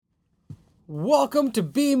Welcome to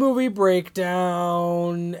B Movie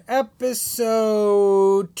Breakdown,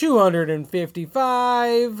 episode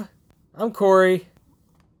 255. I'm Corey.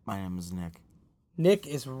 My name is Nick. Nick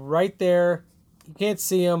is right there. You can't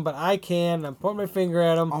see him, but I can. I'm pointing my finger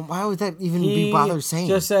at him. Oh, why would that even be bothered saying?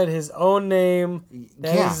 He just said his own name.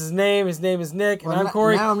 That is his name. His name is Nick, and I'm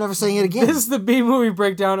Corey. Now I'm never saying it again. This is the B Movie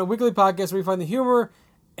Breakdown, a weekly podcast where we find the humor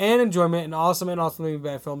and enjoyment in awesome and ultimately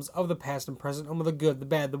bad films of the past and present, home of the good, the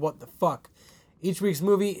bad, the what the fuck. Each week's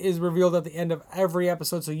movie is revealed at the end of every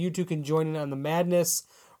episode, so you two can join in on the madness.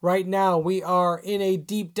 Right now, we are in a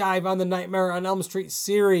deep dive on the Nightmare on Elm Street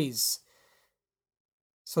series.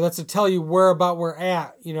 So that's to tell you where we're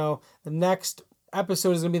at. You know, the next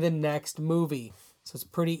episode is going to be the next movie. So it's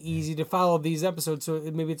pretty easy to follow these episodes, so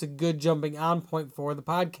maybe it's a good jumping on point for the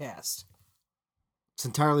podcast. It's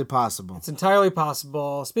entirely possible. It's entirely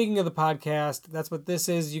possible. Speaking of the podcast, that's what this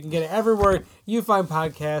is. You can get it everywhere you find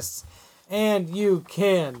podcasts. And you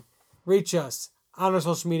can reach us on our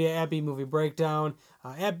social media at B-Movie Breakdown,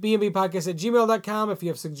 at bmbpodcast@gmail.com if you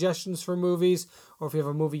have suggestions for movies, or if you have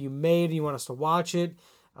a movie you made and you want us to watch it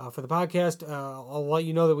for the podcast. I'll let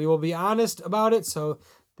you know that we will be honest about it, so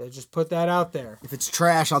just put that out there. If it's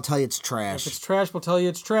trash, I'll tell you it's trash. If it's trash, we'll tell you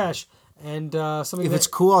it's trash. And if it's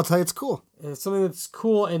cool, I'll tell you it's cool. Something that's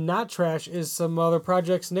cool and not trash is some other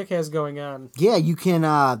projects Nick has going on. Yeah, you can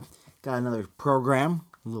got another program.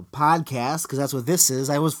 A little podcast, because that's what this is.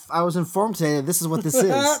 I was informed today that this is what this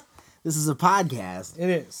is. This is a podcast.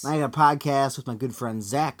 It is. And I got a podcast with my good friend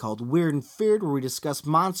Zach called Weird and Feared, where we discuss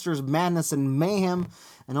monsters, madness, and mayhem,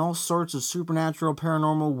 and all sorts of supernatural,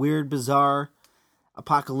 paranormal, weird, bizarre,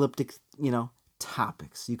 apocalyptic,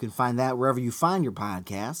 topics. You can find that wherever you find your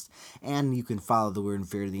podcast, and you can follow the Weird and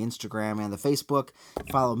Feared on the Instagram and the Facebook.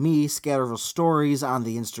 Follow me, Scatterville Stories, on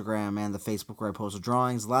the Instagram and the Facebook, where I post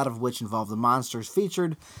drawings, a lot of which involve the monsters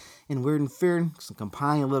featured in Weird and Feared. So I'm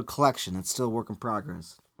compiling a little collection. It's still a work in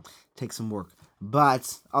progress. Takes some work.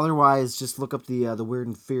 But otherwise, just look up the Weird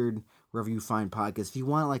and Feared wherever you find podcasts. If you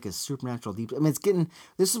want like a supernatural deep...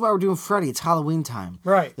 this is why we're doing Freddy. It's Halloween time.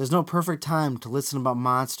 Right. There's no perfect time to listen about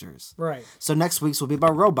monsters. Right. So next week's will be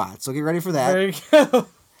about robots. So get ready for that. There you go.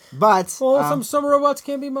 But... some robots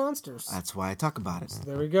can be monsters. That's why I talk about it. So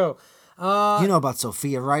there we go. You know about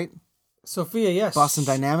Sophia, right? Sophia, yes. Boston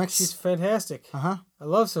Dynamics? She's fantastic. Uh-huh. I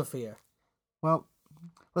love Sophia. Well,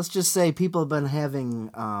 let's just say people have been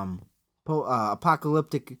having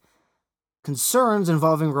apocalyptic concerns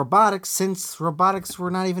involving robotics since robotics were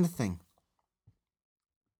not even a thing.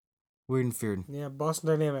 Weird and Feared. Yeah, Boston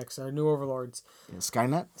Dynamics, our new overlords. Yeah,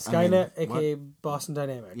 Skynet? Skynet, a.k.a. Boston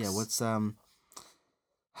Dynamics. Yeah, what's, shit.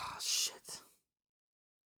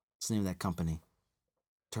 What's the name of that company?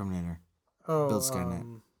 Terminator. Oh, Build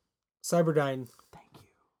Skynet. Cyberdyne. Thank you.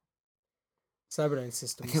 Cyberdyne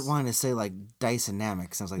Systems. I kept wanting to say, like,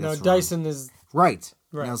 Dysonamics. I was like, that's wrong. Dyson is... Right.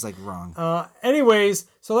 Right. And I was like, wrong. Anyways,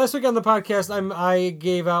 so last week on the podcast, I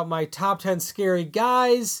gave out my top 10 scary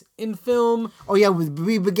guys in film. Oh, yeah,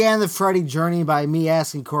 we began the Freddy journey by me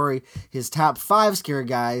asking Corey his top 5 scary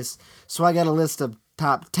guys. So I got a list of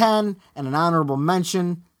top 10 and an honorable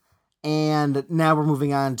mention. And now we're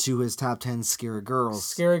moving on to his top 10 scary girls.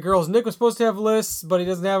 Scary girls. Nick was supposed to have lists, but he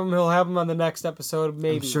doesn't have them. He'll have them on the next episode,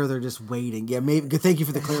 maybe. I'm sure they're just waiting. Yeah, maybe. Thank you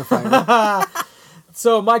for the clarifier.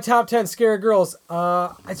 So my top 10 scary girls.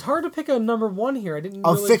 It's hard to pick a number one here. I didn't.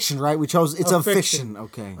 Of fiction, right? We chose. It's of fiction.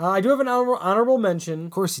 Okay. I do have an honorable mention.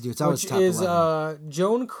 Of course you do. It's always top 11. Which is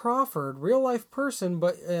Joan Crawford, real life person,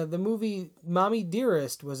 but the movie Mommy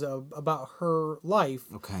Dearest was about her life.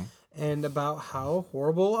 Okay. And about how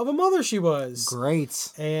horrible of a mother she was.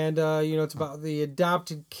 Great. And it's about the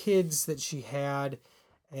adopted kids that she had,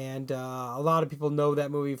 and a lot of people know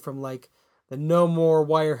that movie from like the No More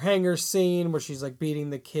Wire Hanger scene where she's like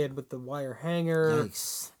beating the kid with the wire hanger.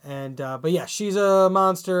 Nice. And but yeah, she's a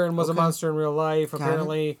monster and was a monster in real life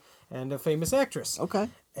apparently, and a famous actress. Okay.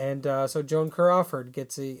 And so Joan Crawford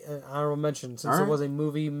gets an honorable mention since it was a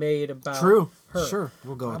movie made about her. Sure,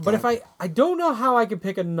 we'll go with that. But if I don't know how I can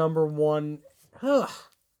pick a number one.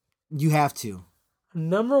 You have to.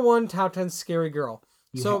 Number one top 10 scary girl.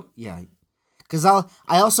 Yeah. Because I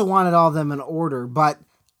also wanted all of them in order, but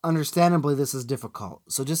understandably this is difficult.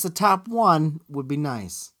 So just the top one would be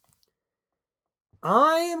nice.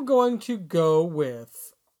 I am going to go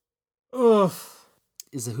with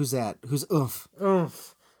Who's that? Who's Oof?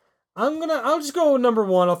 I'll just go with number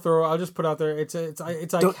one. I'll just put out there. It's like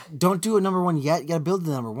don't do a number one yet. You gotta build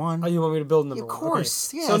the number one. Oh, you want me to build number one? Of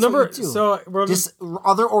course. Okay. Yeah. We're just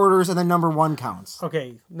other orders and then number one counts.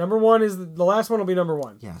 Okay. Number one is the last one will be number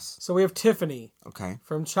one. Yes. So we have Tiffany. Okay.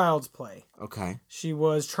 From Child's Play. Okay. She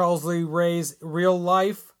was Charles Lee Ray's real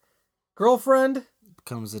life girlfriend,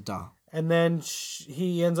 Becomes a doll. and then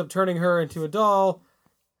he ends up turning her into a doll,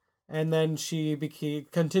 and then she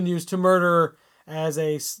continues to murder as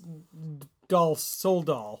a soul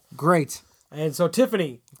doll. Great. And so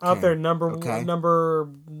Tiffany out there, number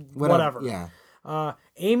whatever. Yeah.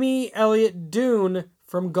 Amy Elliott Dune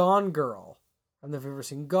from Gone Girl. I don't know if you've ever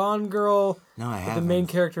seen Gone Girl. No, I haven't. The main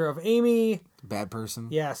character of Amy. Bad person.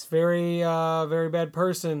 Yes, very bad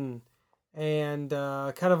person. And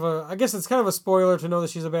I guess it's kind of a spoiler to know that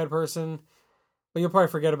she's a bad person. But you'll probably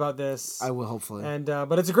forget about this. I will, hopefully. And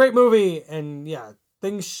but it's a great movie, and yeah,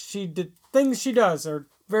 things she does are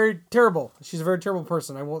very terrible. She's a very terrible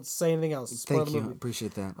person. I won't say anything else. Thank you.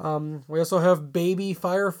 Appreciate that. We also have Baby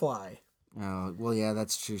Firefly. Oh, well, yeah,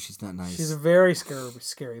 that's true. She's not nice. She's a very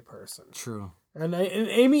scary person. True. And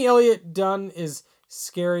Amy Elliott Dunn is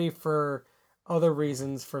scary for other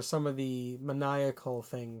reasons, for some of the maniacal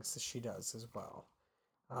things that she does as well.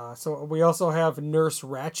 So we also have Nurse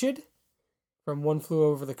Ratched from One Flew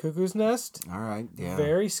Over the Cuckoo's Nest. All right, yeah.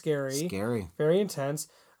 Very scary. Scary. Very intense.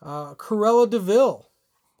 Cruella DeVille.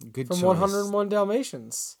 Good from choice. 101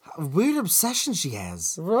 Dalmatians. A weird obsession she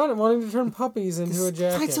has. Wanting to turn puppies into a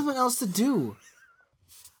jacket. Find something else to do.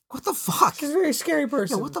 What the fuck? She's a very scary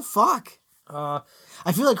person. Yeah, what the fuck? I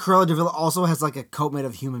feel like Cruella DeVille also has like a coat made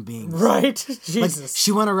of human beings. Right? Jesus. Like,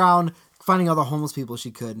 she went around finding all the homeless people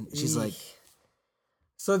she could. She's like...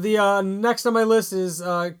 So the next on my list is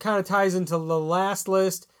kind of ties into the last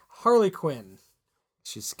list, Harley Quinn.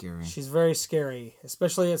 She's scary. She's very scary,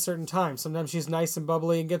 especially at certain times. Sometimes she's nice and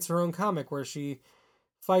bubbly and gets her own comic where she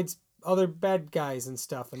fights other bad guys and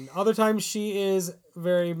stuff. And other times she is a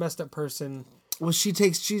very messed up person. Well,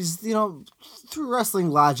 she's, through wrestling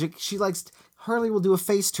logic, Harley will do a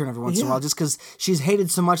face turn every once in a while just because she's hated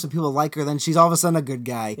so much that people like her. Then she's all of a sudden a good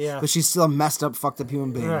guy. Yeah. But she's still a messed up, fucked up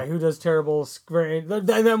human being. Right, who does terrible...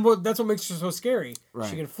 That's what makes her so scary. Right.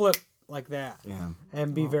 She can flip like that. Yeah.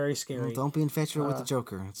 And be very scary. Well, don't be infatuated with the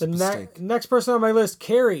Joker. It's the a mistake. Next person on my list,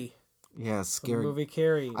 Carrie. Yeah, scary. The movie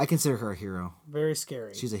Carrie. I consider her a hero. Very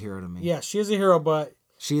scary. She's a hero to me. Yeah, she is a hero, but...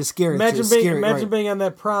 She is scary. Imagine being on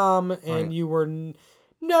that prom and you were...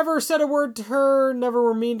 Never said a word to her, never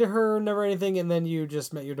were mean to her, never anything, and then you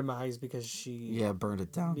just met your demise because she... Yeah, burned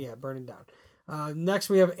it down. Yeah, burned it down. Next,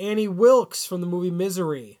 we have Annie Wilkes from the movie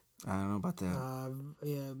Misery. I don't know about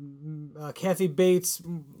that. Kathy Bates,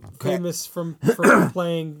 famous for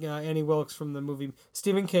playing Annie Wilkes from the movie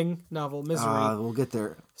Stephen King novel Misery. We'll get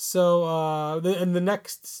there. So, the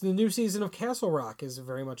new season of Castle Rock is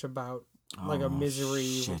very much about a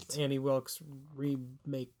Misery with Annie Wilkes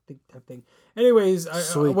remake type thing. Anyways,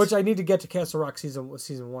 which I need to get to Castle Rock season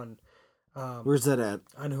 1. Where's that at?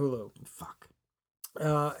 On Hulu. Fuck.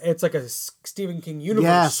 It's like a Stephen King universe.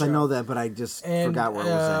 Yes, show. I know that, but I just forgot where it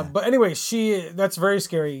was at. But anyway, that's very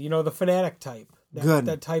scary. The fanatic type. Good.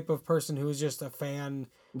 That type of person who is just a fan.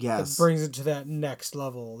 Yes. That brings it to that next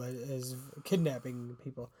level. That is kidnapping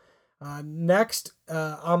people. Next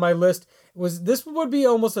on my list this would be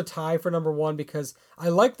almost a tie for number 1 because I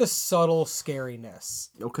like the subtle scariness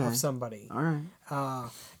of somebody. All right.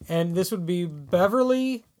 And this would be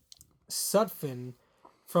Beverly Sutphin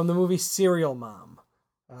from the movie Serial Mom.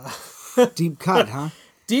 Deep cut, huh?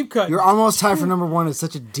 Deep cut. You're almost tied for number 1. It's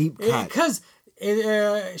such a deep cut. Because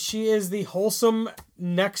she is the wholesome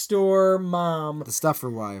next door mom. The stuffer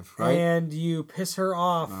wife, right? And you piss her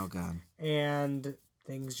off. Oh, God. And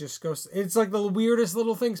things just go... It's like the weirdest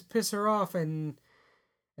little things piss her off, and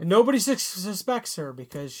nobody suspects her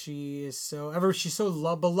because she's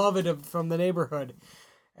so beloved from the neighborhood.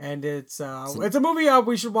 And it's a movie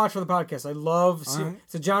we should watch for the podcast. I love...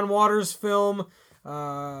 It's a John Waters film.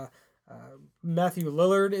 Matthew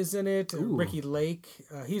Lillard is in it. Ooh. Ricky Lake.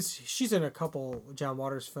 She's in a couple John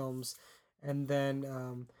Waters films. And then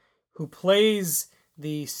who plays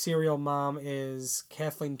the serial mom is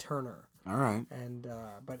Kathleen Turner. All right. And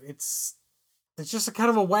but it's just a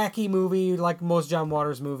kind of a wacky movie like most John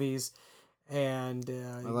Waters movies. And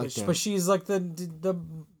but she's like the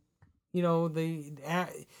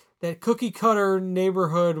that cookie cutter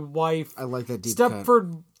neighborhood wife. I like that deep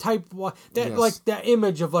Stepford type yes. Like that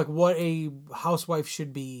image of like what a housewife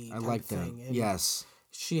should be. I like that. And yes.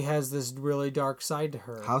 She has this really dark side to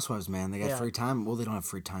her. Housewives, man, they got free time. Well, they don't have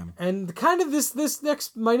free time. And kind of this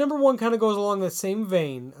next, my number 1 kind of goes along that same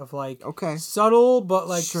vein of like subtle but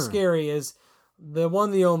like scary is the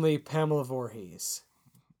one, the only Pamela Voorhees.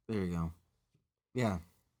 There you go. Yeah.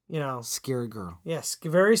 Scary girl. Yes,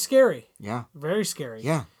 very scary. Yeah. Very scary.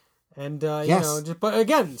 Yeah. And but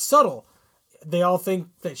again, subtle. They all think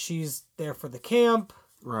that she's there for the camp.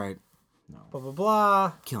 Right. No. Blah blah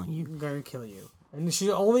blah. Killing you. I'm gonna kill you. And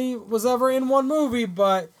she only was ever in one movie,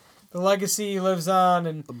 but the legacy lives on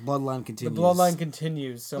and The bloodline the continues. bloodline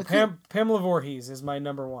continues. So Pamela Voorhees is my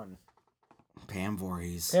number one. Pam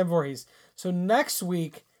Voorhees. Pam Voorhees. So next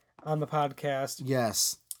week on the podcast,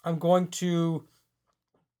 Yes. I'm going to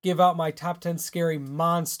give out my top 10 scary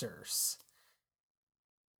monsters.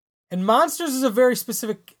 And monsters is a very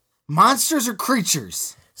specific... Monsters or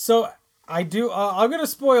creatures? So I'm going to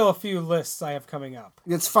spoil a few lists I have coming up.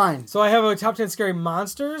 It's fine. So I have a top 10 scary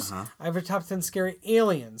monsters. I have a top 10 scary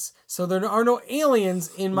aliens. So there are no aliens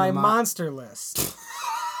in my monster list.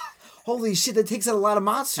 Holy shit, that takes out a lot of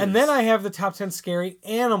monsters. And then I have the top 10 scary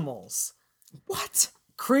animals. What?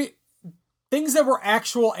 Things that were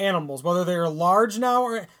actual animals, whether they are large now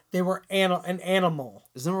or they were an animal.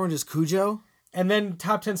 Is number one just Cujo? And then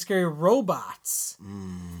top 10 scary robots.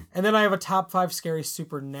 And then I have a top 5 scary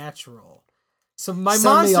supernatural. So my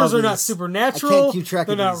monsters are not supernatural. I can't keep track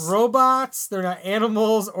they're of not these. robots. They're not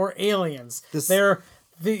animals or aliens.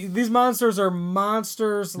 These monsters are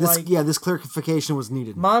monsters This clarification was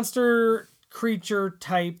needed. monster creature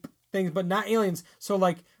type things, but not aliens. So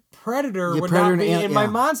like Predator would Predator not be and in my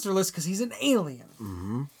monster list because he's an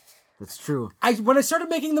alien. That's true. When I started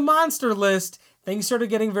making the monster list, things started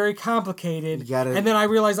getting very complicated. And then I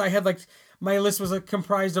realized I had my list was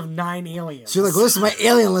comprised of 9 aliens. So you're like, well, this is my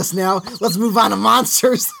alien list now. Let's move on to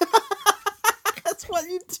monsters. That's what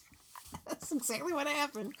you do. That's exactly what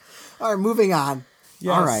happened. All right, moving on.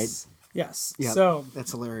 Yes. All right. Yes. Yep. So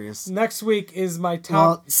that's hilarious. Next week is my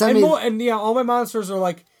top. All my monsters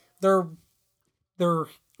are they're here.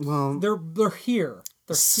 They're here.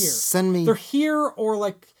 Send me. They're here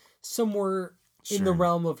or somewhere in the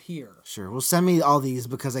realm of here. Sure. Well, send me all these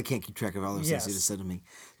because I can't keep track of all those things you just said to me.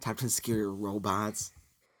 Top 10 scary robots.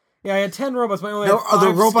 Yeah, I had 10 robots, but I only now, had 5 are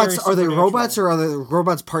the robots? Are they robots or are the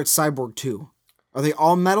robots part cyborg too? Are they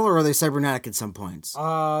all metal or are they cybernetic at some points?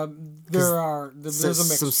 There's a mixture.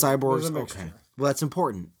 Some cyborgs. Okay. Well, that's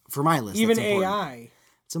important for my list. Even AI.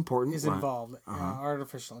 It's important. Is involved.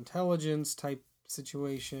 Artificial intelligence type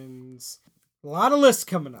situations. A lot of lists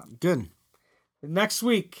coming up. Good. Next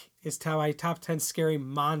week is my top 10 scary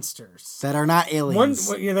monsters that are not aliens.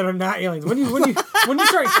 That are not aliens. When you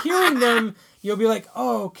start hearing them, you'll be like,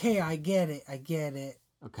 "Oh, okay, I get it.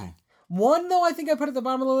 Okay. One though, I think I put at the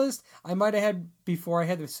bottom of the list. I might have had before I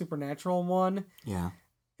had the supernatural one. Yeah.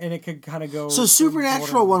 And it could kind of go. So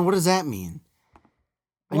supernatural one, what does that mean?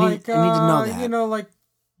 I need to know that. Like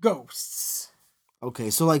ghosts. Okay,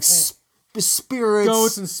 so spirits.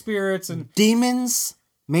 Ghosts and spirits and demons,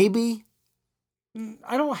 maybe.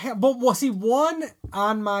 I don't have, but one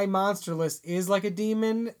on my monster list is like a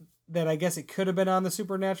demon that I guess it could have been on the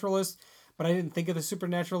supernatural list, but I didn't think of the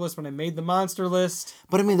supernatural list when I made the monster list.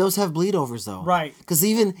 But I mean, those have bleed overs though, right? Because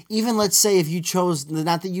even let's say if you chose,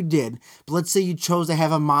 not that you did, but let's say you chose to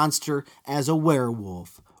have a monster as a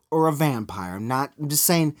werewolf or a vampire. I'm just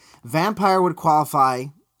saying vampire would qualify,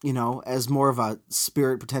 as more of a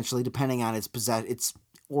spirit potentially, depending on its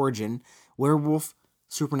origin. Werewolf,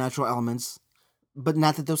 supernatural elements. But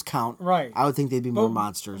not that those count. Right. I would think they'd be more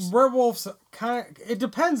monsters. Werewolves it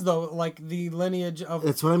depends though, like the lineage of.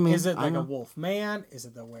 That's what I mean. Is it a wolf man? Is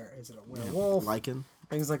it a werewolf? Lycan.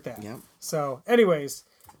 Things like that. Yeah. So, anyways,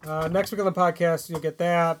 next week on the podcast you'll get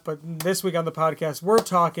that. But this week on the podcast we're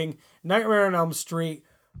talking Nightmare on Elm Street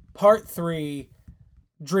Part 3,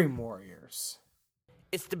 Dream Warriors.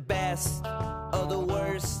 It's the best of the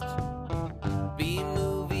worst.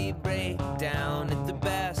 B-movie breakdown. It's the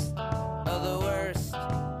best of the worst.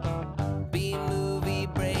 B-movie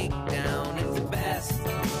breakdown. It's the best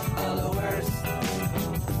of the worst.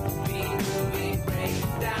 B-movie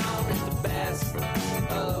breakdown. It's the best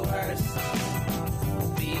of the worst.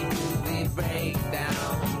 B-movie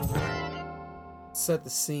breakdown. Set the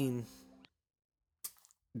scene.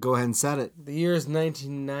 Go ahead and set it. The year is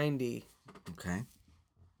 1990. Okay.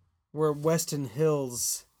 We're at Weston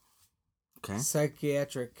Hills. Okay.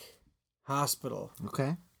 Psychiatric Hospital.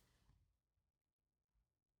 Okay.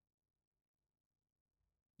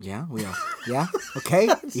 Yeah, we are. Yeah. Okay.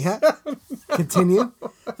 Yeah. Continue.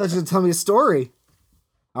 I thought you were going to tell me a story.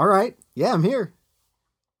 All right. Yeah, I'm here.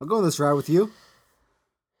 I'll go on this ride with you.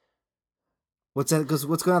 What's going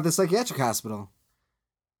on at the psychiatric hospital?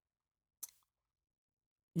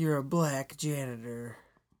 You're a black janitor,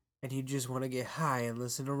 and you just want to get high and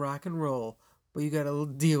listen to rock and roll, but you gotta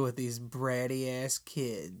deal with these bratty-ass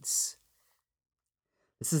kids.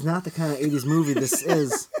 This is not the kind of 80s movie this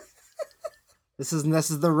is. This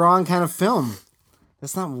is the wrong kind of film.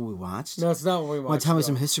 That's not what we watched. No, it's not what we watched. Want to tell me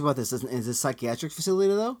some history about this? Is this a psychiatric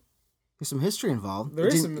facility, though? There's some history involved. There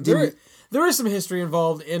is some history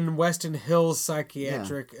involved in Weston Hills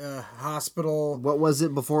Psychiatric Hospital. What was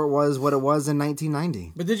it before it was what it was in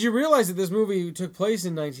 1990? But did you realize that this movie took place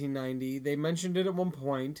in 1990? They mentioned it at one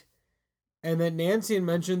point, and that Nancy had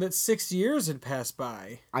mentioned that 6 years had passed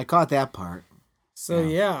by. I caught that part. So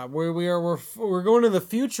we're going to the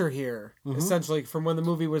future here, essentially, from when the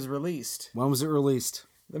movie was released. When was it released?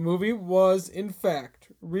 The movie was, in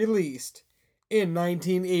fact, released in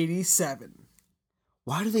 1987.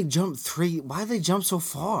 Why do they jump so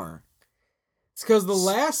far? It's because the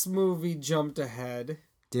last movie jumped ahead.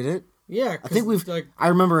 Did it? Yeah, I think I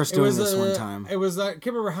remember us doing this one time. It was I can't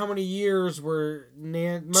remember how many years were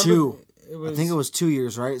 2. I think it was 2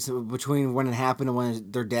 years, right? So between when it happened and when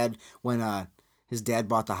his dad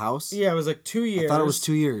bought the house. Yeah, it was like 2 years. I thought it was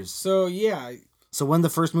 2 years. So yeah. So when the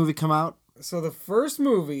first movie come out? So the first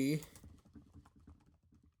movie,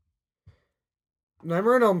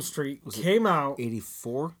 Nightmare on Elm Street, came out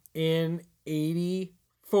 84 in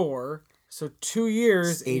 84. So 2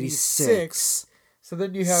 years, 86. So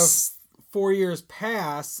then you have 4 years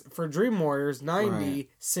pass for Dream Warriors,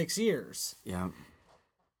 96 years. Yeah.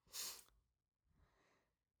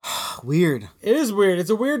 Weird. It is weird. It's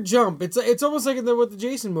a weird jump. It's almost like with the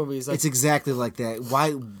Jason movies. Like, it's exactly like that.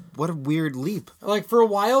 Why? What a weird leap. Like for a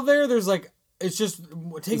while there's like it's just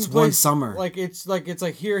taking place one summer. Like it's like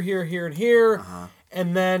here, and here,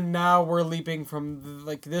 and then now we're leaping from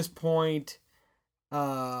like this point.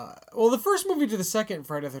 Well, the first movie to the second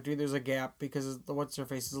Friday the 13th, there's a gap because what's her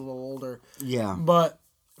face is a little older. Yeah. But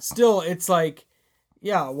still, it's like,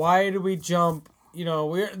 yeah. Why do we jump? You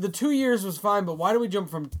know, the 2 years was fine, but why do we go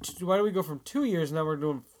from 2 years and now we're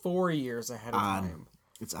doing 4 years ahead of time?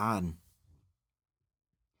 It's odd.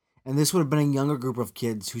 And this would have been a younger group of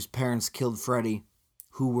kids whose parents killed Freddy,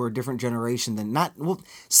 who were a different generation than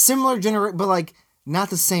similar generation, but like not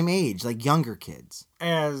the same age, like younger kids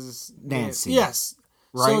as Nancy. Yes,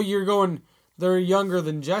 right. So they're younger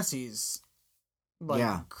than Jesse's.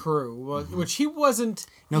 Crew, which he wasn't.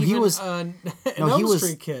 No, he was an Elm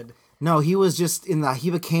Street kid. No, he was just he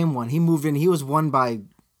became one. He moved in. He was one by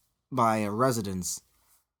a residence.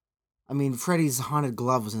 I mean, Freddy's haunted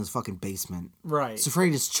glove was in his fucking basement. Right. So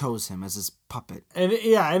Freddy just chose him as his puppet. And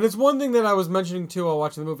it's one thing that I was mentioning too while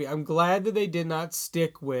watching the movie. I'm glad that they did not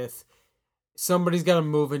stick with somebody's got to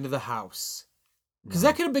move into the house. Because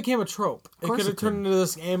that could have become a trope. It could have turned into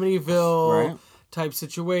this Amityville type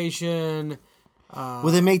situation. Well,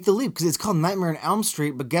 they make the leap because it's called Nightmare on Elm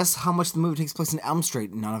Street, but guess how much the movie takes place in Elm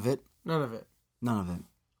Street? None of it. None of it. None of it.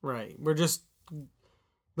 Right. We're just...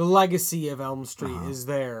 The legacy of Elm Street is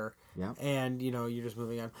there. Yeah. And, you're just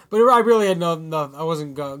moving on. But I really had no I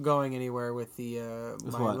wasn't going anywhere with the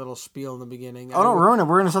my little spiel in the beginning. Oh, don't ruin it.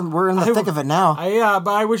 We're in the thick of it now.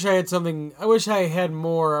 But I wish I had something... I wish I had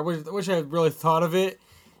more. I wish I had really thought of it.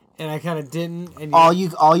 And I kind of didn't. And all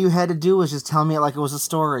you had to do was just tell me it like it was a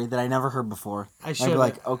story that I never heard before. I should. I'd be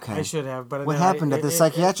like, okay. I should have. But what happened at the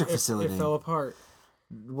psychiatric facility? It fell apart.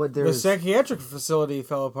 The psychiatric facility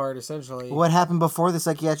fell apart essentially. What happened before the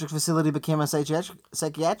psychiatric facility became a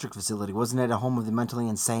psychiatric facility? Wasn't it a home of the mentally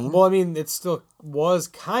insane? Well, I mean, it still was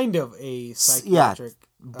kind of a psychiatric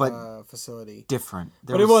facility. Different.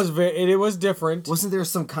 It was different. Wasn't there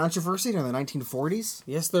some controversy in the 1940s?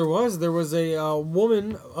 Yes, there was. There was a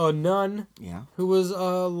woman, a nun, who was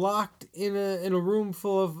locked in a room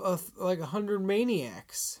full of like 100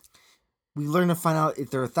 maniacs. We learn to find out if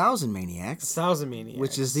there are 1,000 maniacs. 1,000 maniacs.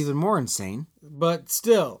 Which is even more insane. But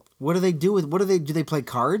still. What do they do do they play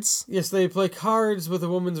cards? Yes, they play cards with a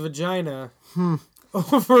woman's vagina.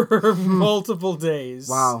 Over multiple days.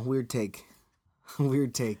 Wow, weird take.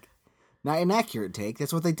 Weird take. Not an accurate take.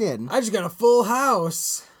 That's what they did. I just got a full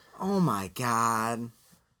house. Oh my god.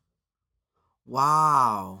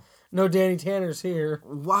 Wow. No Danny Tanner's here.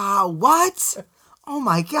 Wow. What? Oh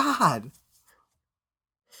my god.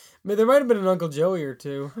 I mean, there might have been an Uncle Joey or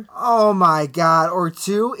two. Oh my god. Or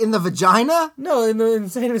two? In the vagina? No, in the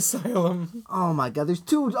insane asylum. Oh my god. There's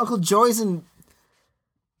 2 Uncle Joys in...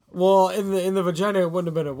 Well, in the vagina, it wouldn't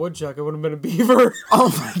have been a woodchuck. It would have been a beaver.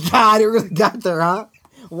 Oh my god. It really got there, huh?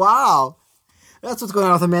 Wow. That's what's going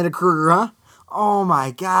on with Amanda Kruger, huh? Oh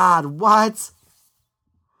my god. What?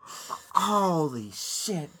 Holy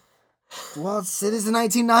shit. Well, it is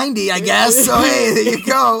 1990, I guess. So, hey, there you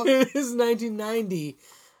go. It is 1990.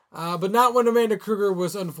 But not when Amanda Kruger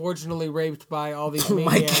was unfortunately raped by all these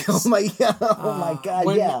maniacs. Oh my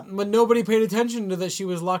god, When nobody paid attention to that she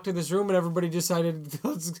was locked in this room and everybody decided,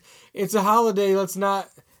 it's a holiday, let's not...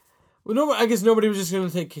 Well, I guess nobody was just going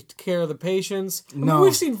to take care of the patients. No. I mean,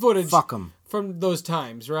 we've seen footage them. From those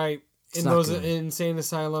times, right? In those insane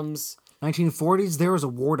asylums. 1940s, there was a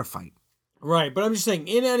war to fight. Right, but I'm just saying,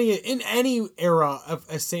 in any era of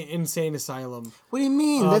insane asylum, What do you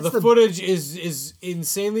mean? That's the footage is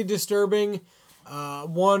insanely disturbing.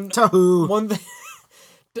 One thing,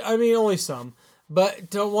 I mean, only some,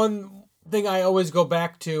 but one thing I always go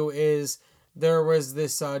back to is there was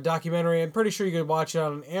this documentary. I'm pretty sure you could watch it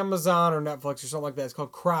on Amazon or Netflix or something like that. It's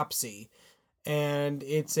called Cropsey. And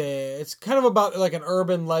it's kind of about like an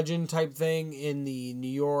urban legend type thing in the New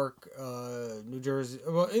York, New Jersey,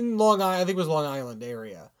 well, in Long Island, I think it was Long Island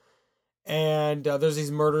area. And there's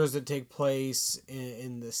these murders that take place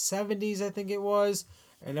in the 70s, I think it was.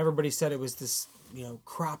 And everybody said it was this,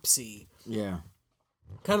 Cropsey. Yeah.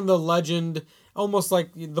 Kind of the legend, almost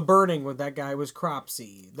like the burning with that guy was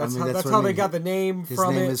Cropsey. That's how they got the name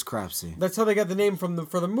from it. His name is Cropsey. That's how they got the name for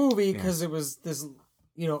the movie, because it was this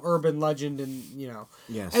urban legend and,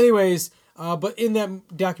 Yes. Anyways, but in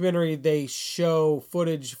that documentary, they show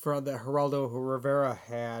footage from that Geraldo Rivera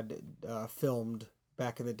had filmed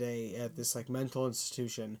back in the day at this, like, mental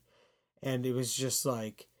institution. And it was just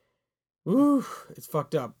like, woo, it's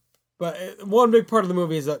fucked up. But one big part of the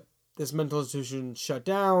movie is that this mental institution shut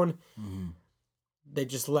down. Mm-hmm. They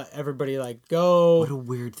just let everybody, like, go. What a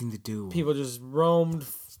weird thing to do. People just roamed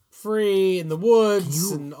free in the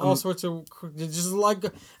woods and all sorts of just like,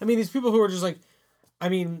 I mean, these people who are just like, I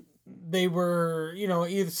mean, they were,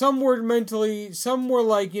 either some were mentally, some were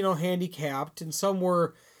like, handicapped, and some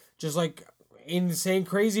were just like insane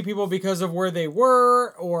crazy people because of where they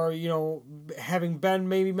were, or having been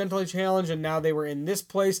maybe mentally challenged, and now they were in this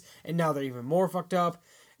place and now they're even more fucked up,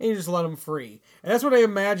 and you just let them free. And that's what I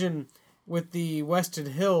imagine with the Weston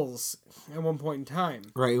Hills at one point in time.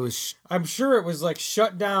 Right, it was... I'm sure it was, like,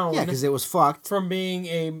 shut down. Yeah, because it was fucked. From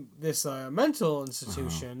being this mental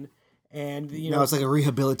institution. And, Now it's like a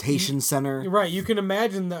rehabilitation center. Right, you can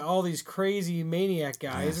imagine that all these crazy maniac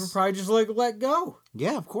guys were probably just, like, let go.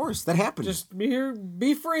 Yeah, of course, that happened. Just be here,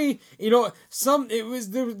 be free.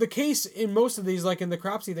 The case in most of these, like in the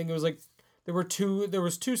Cropsey thing, it was like, there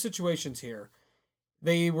was two situations here.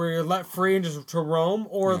 They were let free and just to roam,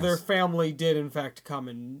 or their family did, in fact, come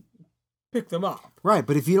and pick them up. Right,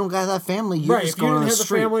 but if you don't got that family, you're just going on the street. If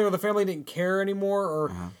you didn't have the family, or the family didn't care anymore,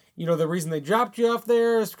 or, the reason they dropped you off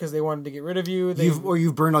there is because they wanted to get rid of you.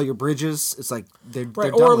 You've burned all your bridges. It's like, they're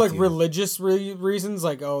done or with like you. religious reasons,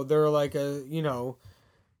 like, they're like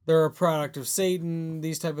they're a product of Satan,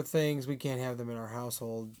 these type of things. We can't have them in our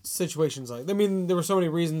household. Situations like, I mean, there were so many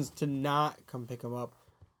reasons to not come pick them up.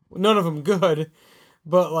 None of them good.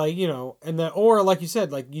 But, like, and that, or like you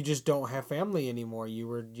said, like, you just don't have family anymore.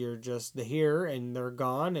 You're just here and they're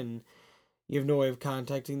gone, and you have no way of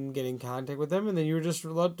getting in contact with them, and then you were just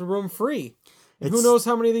let to roam free. And who knows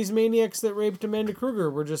how many of these maniacs that raped Amanda Kruger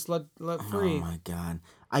were just let free. Oh my God.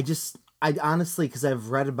 I honestly, because I've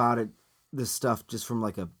read about it, this stuff just from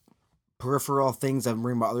like a peripheral things. I've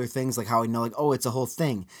read about other things, like how I know, like, oh, it's a whole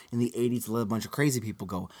thing. In the 80s, let a bunch of crazy people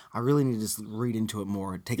go. I really need to just read into it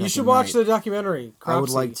more. You should watch the documentary. Cropsey. I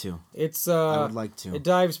would like to. I would like to. It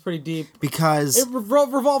dives pretty deep. Because it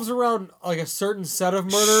revolves around, like, a certain set of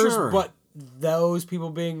murders, but those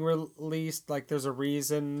people being released, like, there's a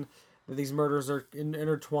reason that these murders are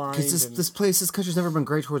intertwined. Because this country's never been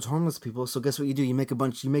great towards homeless people, so guess what you do? You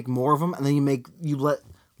make more of them, and then you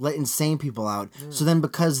let insane people out. So then,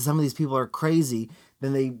 because some of these people are crazy,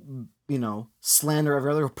 then they, slander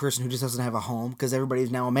every other person who just doesn't have a home, because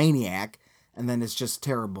everybody's now a maniac, and then it's just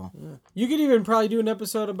terrible. Yeah. You could even probably do an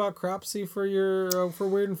episode about Cropsey for your for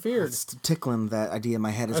Weird and Feared. It's tickling that idea in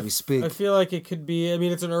my head as we speak. I feel like it could be. I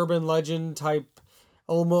mean, it's an urban legend type,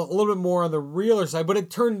 a little bit more on the realer side, but it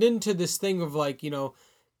turned into this thing of, like,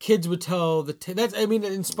 kids would tell it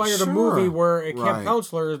inspired a movie where a camp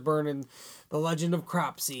counselor is burning. The Legend of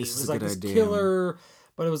Cropsey. It was like this killer,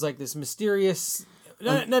 but it was like this mysterious,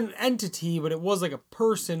 not an entity, but it was like a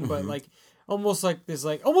person, but like almost like this,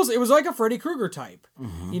 like almost, it was like a Freddy Krueger type.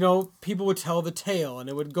 People would tell the tale, and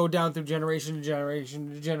it would go down through generation to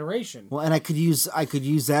generation to generation. Well, and I could use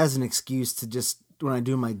that as an excuse to just, when I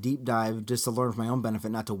do my deep dive, just to learn for my own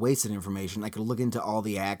benefit, not to waste that information. I could look into all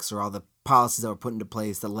the acts or all the policies that were put into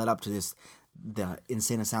place that led up to the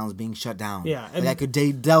insane asylums being shut down. Yeah. And I could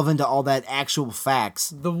delve into all that actual facts.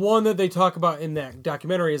 The one that they talk about in that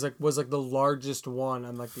documentary was the largest one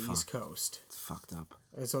on, like, the East Coast. It's fucked up.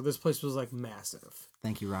 And so this place was, like, massive.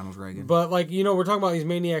 Thank you, Ronald Reagan. But, like, we're talking about these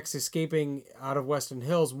maniacs escaping out of Weston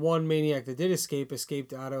Hills. One maniac that did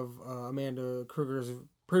escaped out of Amanda Kruger's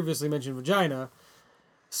previously mentioned vagina.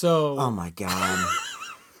 So... Oh, my God.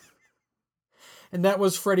 And that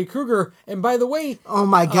was Freddy Krueger. And by the way... Oh,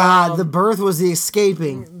 my God. The birth was the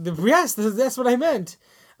escaping. Yes, that's what I meant.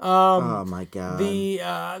 Oh my god.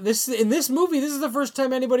 In this movie, this is the first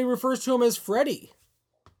time anybody refers to him as Freddy.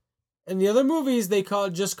 In the other movies, they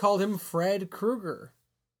just called him Fred Krueger.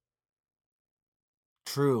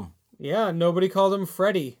 True. Yeah, nobody called him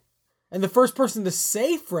Freddy. And the first person to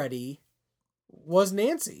say Freddy was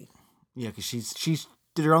Nancy. Yeah, because she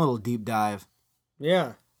did her own little deep dive.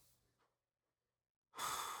 Yeah.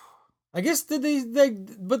 I guess they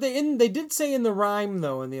did say in the rhyme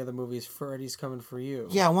though in the other movies, Freddy's coming for you.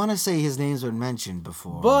 Yeah, I want to say his name's been mentioned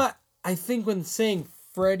before. But I think when saying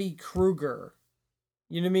Freddy Krueger,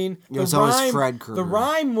 you know what I mean? It was always Fred Krueger. The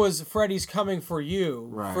rhyme was Freddy's coming for you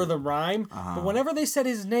Right. the rhyme. But whenever they said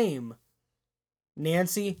his name,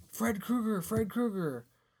 Nancy, Fred Krueger.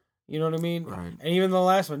 You know what I mean? Right. And even the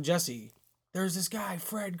last one, Jesse, there's this guy,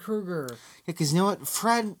 Fred Krueger. Yeah, because you know what?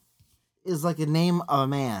 Fred is like a name of a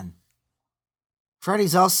man.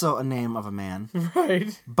 Freddy's also a name of a man.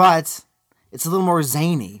 Right. But it's a little more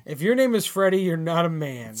zany. If your name is Freddy, you're not a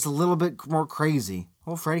man. It's a little bit more crazy.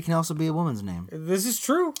 Well, Freddy can also be a woman's name. This is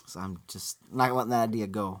true. So I'm just not letting that idea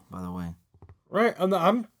go, by the way. Right.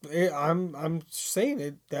 I'm saying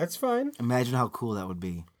it. That's fine. Imagine how cool that would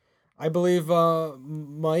be. I believe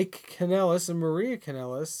Mike Kanellis and Maria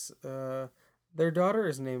Kanellis, their daughter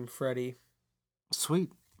is named Freddie.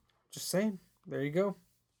 Sweet. Just saying. There you go.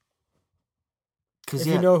 If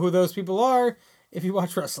you know who those people are, if you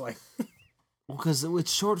watch wrestling. Because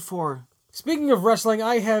it's short for... Speaking of wrestling,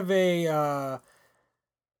 I have a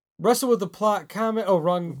Wrestle with the Plot comment. Oh,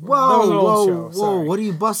 wrong. Whoa, that was an old show. Sorry. What are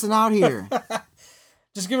you busting out here?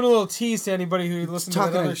 Just giving a little tease to anybody who listened to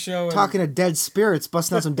that other show. Talking to dead spirits,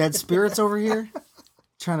 busting out some dead spirits over here.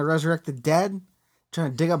 Trying to resurrect the dead.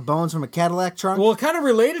 Trying to dig up bones from a Cadillac trunk. Well, kind of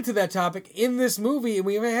related to that topic, in this movie, and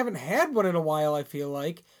we haven't had one in a while, I feel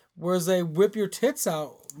like, was a whip your tits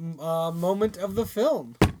out moment of the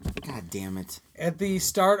film. God damn it. At the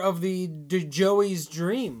start of the Joey's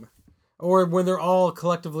dream. Or when they're all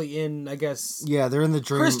collectively in, I guess... Yeah, they're in the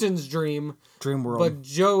dream. Kristen's dream. Dream world. But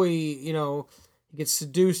Joey, he gets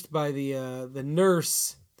seduced by the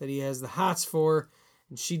nurse that he has the hots for,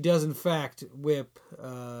 and she does, in fact, whip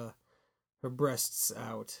her breasts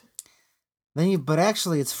out. But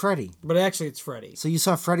actually, it's Freddy. But actually, it's Freddy. So you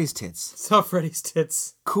saw Freddy's tits. Saw Freddy's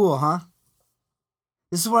tits. Cool, huh?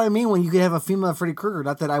 This is what I mean when you could have a female Freddy Krueger.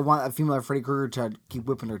 Not that I want a female Freddy Krueger to keep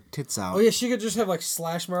whipping her tits out. Oh yeah, she could just have like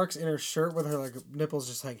slash marks in her shirt with her nipples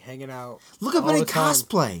just hanging out. Look up any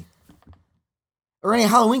cosplay. Or any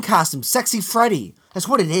Halloween costume. Sexy Freddy. That's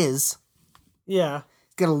what it is. Yeah.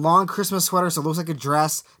 Got a long Christmas sweater so it looks like a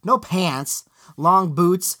dress. No pants. Long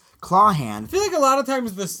boots. Claw hand. I feel like a lot of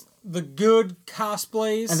times the good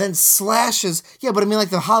cosplays. And then slashes. Yeah, but I mean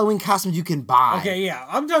like the Halloween costumes you can buy. Okay, yeah.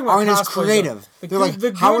 I'm talking about aren't as creative.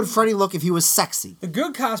 They're how would Freddy look if he was sexy? The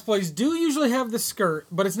good cosplays do usually have the skirt,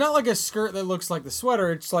 but it's not like a skirt that looks like the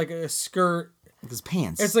sweater. It's like a skirt. With his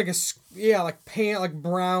pants. It's like like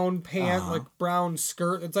brown pant, like brown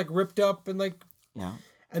skirt. It's like ripped up and like... Yeah.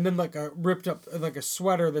 And then like a ripped up, like a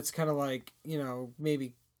sweater that's kind of like,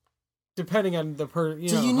 maybe... Depending on the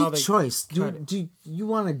it's a unique choice. Do you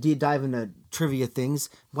want to dive into trivia things?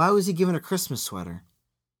 Why was he given a Christmas sweater?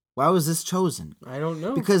 Why was this chosen? I don't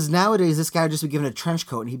know. Because nowadays this guy would just be given a trench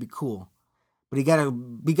coat and he'd be cool. But he got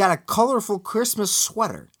a colorful Christmas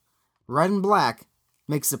sweater, red and black,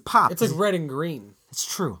 makes it pop. It's like red and green. It's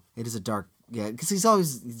true. It is a dark, because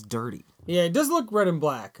he's dirty. Yeah, it does look red and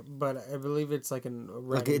black, but I believe it's like a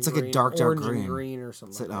red. It's like green, a dark green. And green or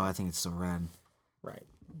something. I think it's still red. Right.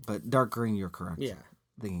 But dark green, you're correct. Yeah.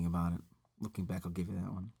 Thinking about it. Looking back, I'll give you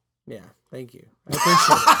that one. Yeah, thank you. I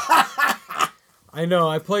appreciate it. I know,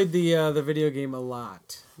 I played the video game a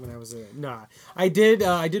lot when I was I did,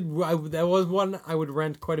 that was one I would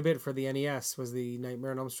rent quite a bit for the NES, was the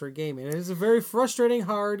Nightmare on Elm Street game. And it is a very frustrating,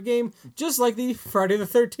 hard game, just like the Friday the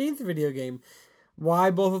 13th video game. Why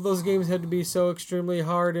both of those games had to be so extremely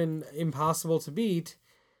hard and impossible to beat,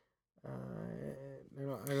 I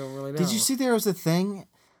don't really know. Did you see there was a thing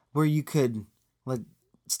where you could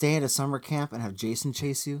stay at a summer camp and have Jason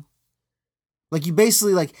chase you? Like you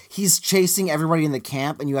basically he's chasing everybody in the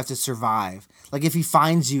camp and you have to survive. Like if he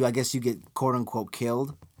finds you, I guess you get quote unquote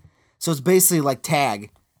killed. So it's basically like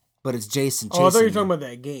tag, but it's Jason chasing. Oh, I thought you were talking about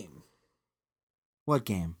that game. What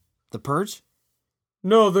game? The Purge?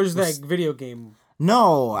 No, there's that video game.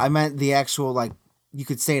 No, I meant the actual you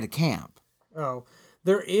could stay at a camp. Oh,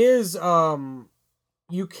 there is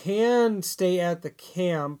you can stay at the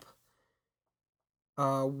camp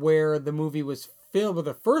where the movie was filmed, where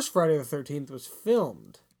the first Friday the 13th was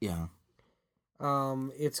filmed. Yeah.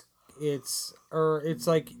 It's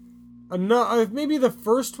like maybe the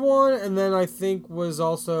first one, and then I think was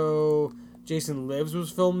also Jason Lives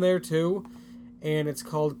was filmed there too, and it's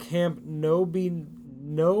called Camp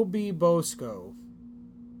Nobi Bosco,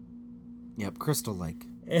 Yep, Crystal Lake.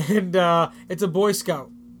 and it's a Boy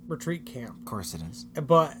Scout retreat camp. Of course it is.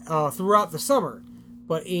 But throughout the summer.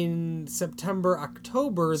 But in September,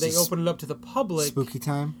 October, they It's open it up to the public. Spooky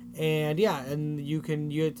time. And yeah, and you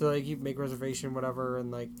have to like you make a reservation, whatever,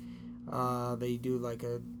 and like they do like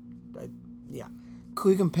a yeah.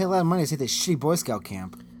 Cool, you can pay a lot of money to take this shitty Boy Scout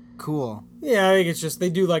camp. Cool. Yeah, I think it's just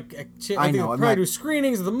they do like I think know, they I'm probably not- do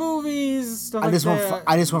screenings of the movies, stuff I like just that.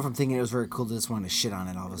 I just went from thinking it was very cool to just wanting to shit on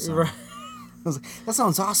it all of a sudden. Right. I was like, that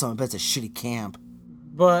sounds awesome. I bet it's a shitty camp.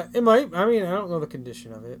 But it might. I mean, I don't know the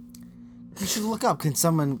condition of it. You should look up.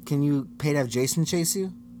 Can you pay to have Jason chase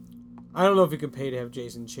you? I don't know if you can pay to have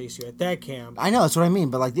Jason chase you at that camp. I know, that's what I mean,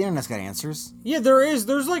 but like the internet's got answers. Yeah, there is.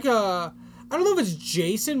 There's like a. I don't know if it's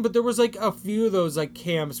Jason, but there was like a few of those like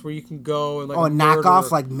camps where you can go and like. Oh, a murder.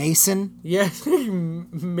 knockoff like Mason? Yeah,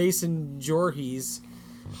 Mason Jorhees.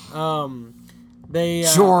 They.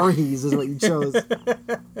 Jorhees is what you chose.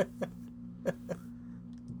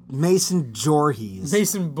 Mason Jorhees.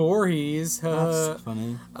 Mason Voorhees. That's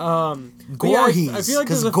funny. But yeah, Gorhees, I feel like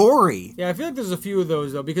because there's a- gory. Yeah, I feel like there's a few of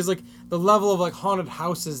those though, because like the level of like haunted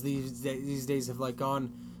houses these days have like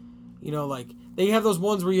gone, you know, like they have those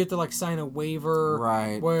ones where you have to like sign a waiver,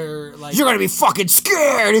 Right. Where like You're gonna be fucking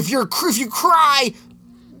scared if you cry.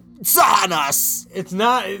 It's not on us. it's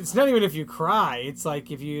not even if you cry, it's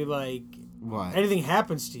like if you like What? anything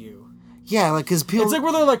happens to you. Yeah, like because people. It's like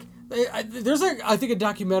where they're like. There's like I think a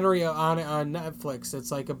documentary on Netflix that's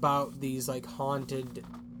like about these like haunted,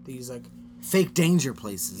 these like fake danger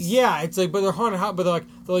places. yeah, it's like but they're haunted but they're like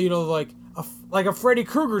they'll you know like a Freddy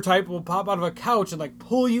Krueger type will pop out of a couch and like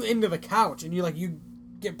pull you into the couch and you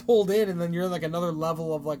get pulled in and then you're like another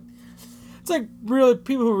level of like it's like really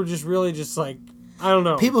people who are just really just like I don't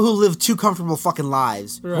know People who live too comfortable fucking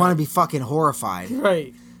lives Right. want to be fucking horrified.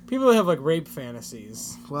 right people that have like rape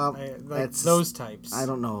fantasies Well, like that's those types. I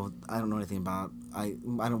don't know anything about. I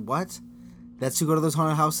don't what. That's who go to those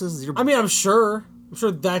haunted houses. I mean, I'm sure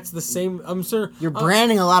that's the same. I'm sure You're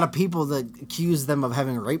branding a lot of people that accuse them of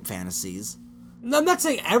having rape fantasies. No, I'm not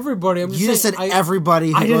saying everybody. I'm just You just saying said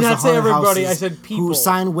everybody who I did goes not to say haunted everybody, houses I said people. who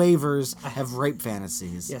sign waivers have rape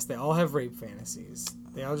fantasies. Yes, they all have rape fantasies.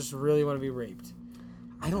 They all just really want to be raped.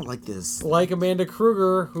 I don't like this. Like Amanda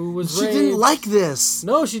Kruger, who was She raped. didn't like this.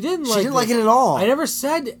 No, she didn't like. She didn't like this. it at all. I never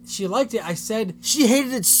said she liked it. I said, She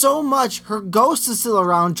hated it so much, her ghost is still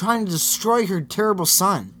around trying to destroy her terrible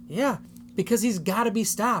son. yeah, because he's got to be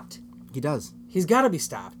stopped. He does. He's got to be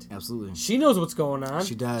stopped. Absolutely. She knows what's going on.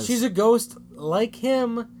 She does. She's a ghost like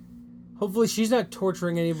him. Hopefully, she's not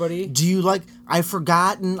torturing anybody. Do you like... I've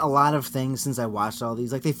forgotten a lot of things since I watched all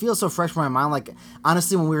these. Like, they feel so fresh in my mind. Like,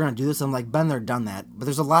 honestly, when we were going to do this, I'm like, been there, done that. But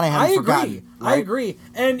there's a lot I haven't forgotten. I agree.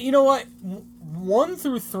 And you know what? 1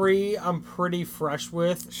 through 3, I'm pretty fresh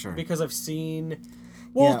with. Sure. Because I've seen...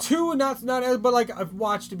 Well, Yeah. 2, not but like, I've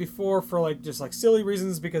watched it before for like, just like silly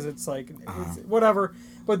reasons because it's like, it's, whatever.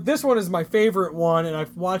 But this one is my favorite one and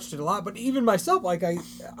I've watched it a lot. But even myself, like, I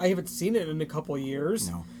haven't seen it in a couple years.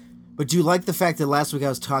 No. But do you like the fact that last week I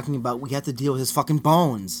was talking about we have to deal with his fucking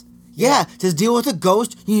bones? Yeah, to deal with a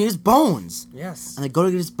ghost, you need his bones. Yes. And they go to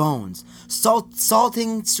get his bones.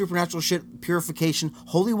 Salting, supernatural shit, purification,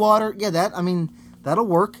 holy water. Yeah, that'll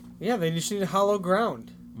work. Yeah, they just need hollow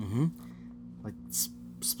ground. Like,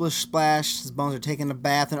 splish splash, his bones are taking a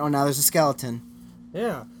bath, and oh, now there's a skeleton.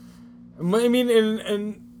 Yeah. I mean,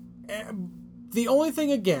 and the only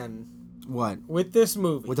thing, again, What? with this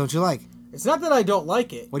movie, What don't you like? it's not that I don't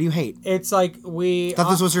like it. What do you hate? It's like I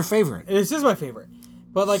thought this was your favorite. This is my favorite.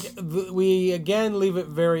 But, like, we, again, leave it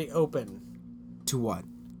very open To what?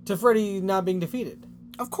 to Freddy not being defeated.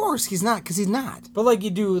 Of course, he's not, because he's not. But, like, you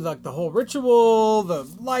do, like, the whole ritual, the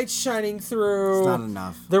lights shining through. It's not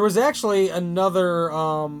enough. There was actually another,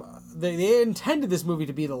 they intended this movie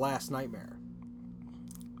to be The Last Nightmare.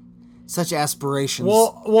 Such aspirations.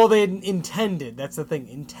 Well, they intended. That's the thing.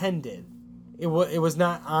 Intended. It was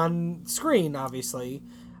not on screen, obviously.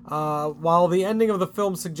 While the ending of the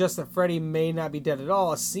film suggests that Freddy may not be dead at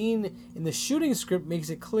all, a scene in the shooting script makes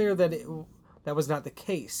it clear that that was not the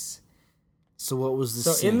case. So what was the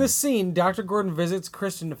So scene? in the scene, Dr. Gordon visits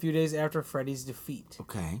Kristen a few days after Freddy's defeat.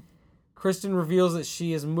 Okay. Kristen reveals that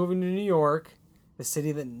she is moving to New York, the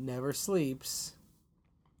city that never sleeps.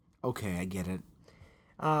 Okay, I get it.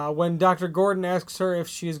 When Dr. Gordon asks her if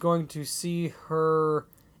she is going to see her,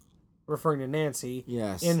 referring to Nancy,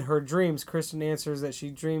 Yes. in her dreams, Kristen answers that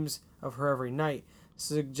she dreams of her every night,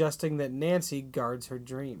 suggesting that Nancy guards her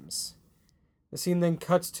dreams. The scene then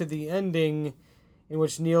cuts to the ending, in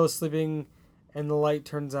which Neil is sleeping and the light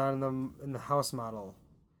turns on in the house model.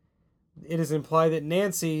 It is implied that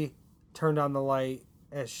Nancy turned on the light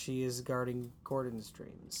as she is guarding Gordon's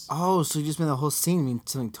dreams. Oh, so you just made the whole scene mean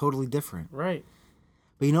something totally different. Right.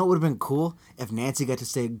 But you know what would have been cool? If Nancy got to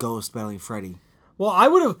stay a ghost battling Freddy. Well, I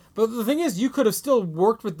would have, but the thing is, you could have still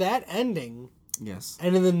worked with that ending, Yes.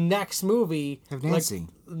 and in the next movie, Have Nancy.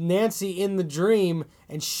 like, Nancy in the dream,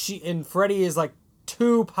 and Freddy is like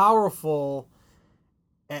too powerful.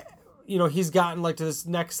 You know, he's gotten like to this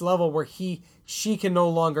next level where she can no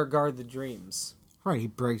longer guard the dreams. Right, he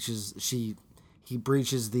breaches the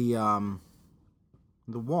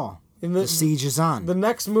wall. In The siege is on. The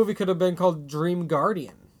next movie could have been called Dream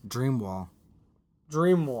Guardian. Dream wall.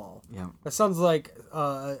 Dream Wall. Yeah. That sounds like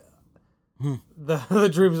the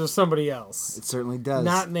dreams of somebody else. It certainly does.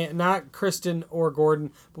 Not Kristen or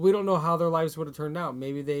Gordon, but we don't know how their lives would have turned out.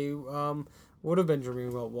 Maybe they would have been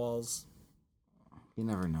dreaming about walls. You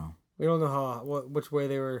never know. We don't know which way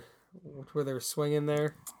they were swinging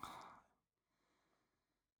there.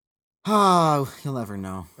 Oh, you'll never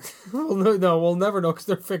know. We'll never know because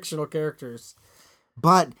they're fictional characters.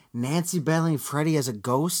 But Nancy battling Freddy as a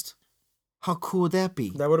ghost? How cool would that be?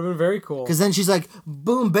 That would have been very cool. Because then she's like,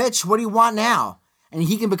 boom, bitch, what do you want now? And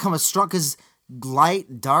he can become a strong, because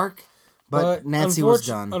light, dark, but Nancy was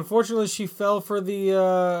done. Unfortunately, she fell for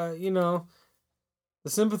the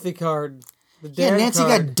sympathy card. The dad Nancy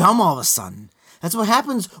card. got dumb all of a sudden. That's what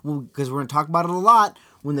happens, because we're going to talk about it a lot.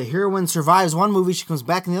 When the heroine survives one movie, she comes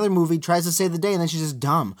back in the other movie, tries to save the day, and then she's just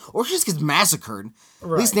dumb. Or she just gets massacred.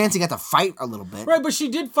 Right. At least Nancy got to fight a little bit. Right, but she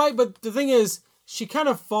did fight, but the thing is, she kind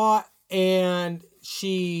of fought, and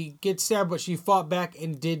she gets stabbed, but she fought back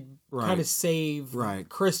and did kind of save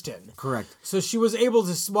Kristen. Correct. So she was able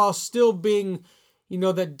to, while still being,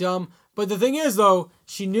 that dumb. But the thing is, though,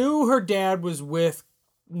 she knew her dad was with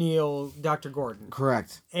Dr. Gordon.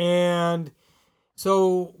 Correct. And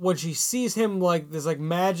so when she sees him like this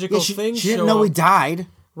magical thing she didn't know he died.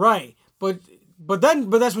 Right. But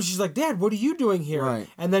that's when she's like, Dad, what are you doing here? Right.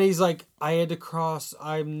 And then he's like, I had to cross.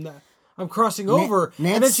 I'm crossing over.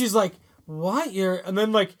 And then she's like, what? And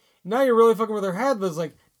then now you're really fucking with her head. There's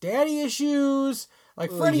like daddy issues.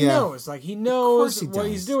 Like Freddy knows. Like he knows what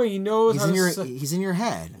he's doing. He knows he's in your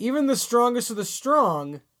head. Even the strongest of the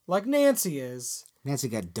strong, like Nancy is. Nancy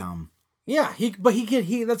got dumb. Yeah, that's what he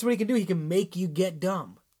can do. He can make you get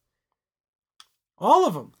dumb. All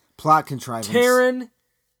of them. Plot contrivance. Taryn,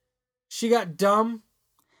 she got dumb.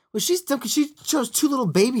 Well, she's dumb because she chose 2 little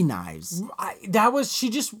baby knives. That was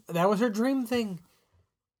her dream thing.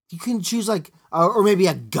 You couldn't choose or maybe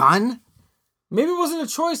a gun? Maybe it wasn't a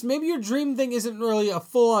choice. Maybe your dream thing isn't really a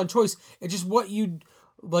full-on choice. It's just what you,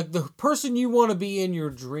 the person you want to be in your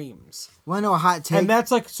dreams. Want to know a hot take? And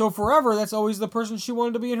that's so forever, that's always the person she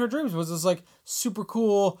wanted to be in her dreams, was this super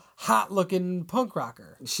cool, hot-looking punk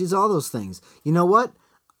rocker. She's all those things. You know what?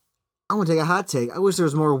 I'm going to take a hot take. I wish there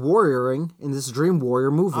was more warrioring in this Dream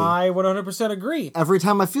Warrior movie. I 100% agree. Every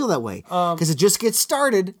time I feel that way. Because it just gets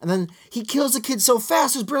started, and then he kills the kid so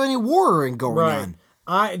fast, there's barely any warrioring going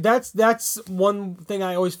on. That's one thing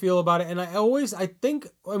I always feel about it, and I think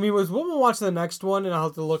we'll watch the next one, and I'll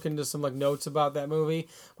have to look into some notes about that movie.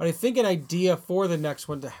 But I think an idea for the next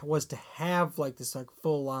one was to have this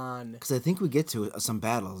full on. Because I think we get to some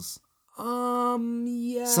battles.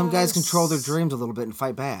 Yeah. Some guys control their dreams a little bit and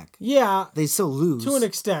fight back. Yeah. They still lose to an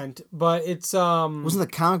extent, but it's Wasn't the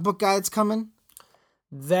comic book guy that's coming?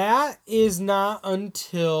 That is not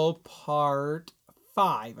until part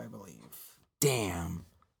 5, I believe. Damn.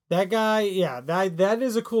 That guy, yeah, that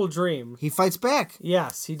is a cool dream. He fights back.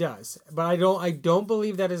 Yes, he does. But I don't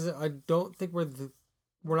believe that is. I don't think we're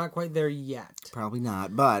not quite there yet. Probably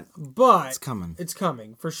not, but it's coming. It's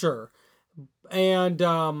coming for sure.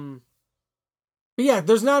 And but yeah,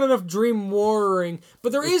 there's not enough dream warring,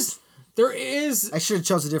 but there is. I should have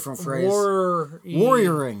chosen a different phrase.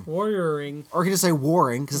 Warrioring. Or I could just say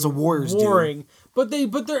warring because it's a warrior's warring. But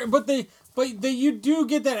you do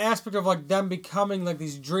get that aspect of them becoming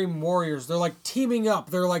these dream warriors. They're teaming up.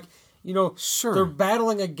 They're sure. They're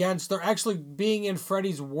battling against. They're actually being in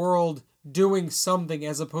Freddy's world doing something,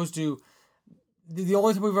 as opposed to the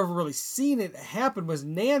only time we've ever really seen it happen was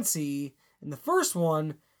Nancy in the first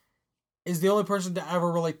one. Is the only person to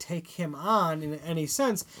ever really take him on in any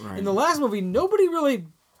sense. Right. In the last movie, nobody really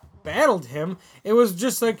battled him. It was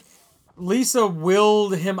just Lisa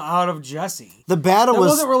willed him out of Jesse. The battle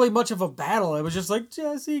wasn't really much of a battle. It was just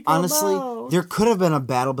Jesse, come honestly, out. There could have been a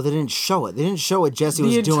battle, but they didn't show it. They didn't show what Jesse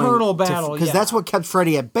was doing. The internal battle, because that's what kept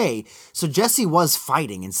Freddy at bay. So Jesse was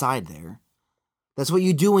fighting inside there. That's what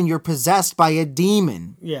you do when you're possessed by a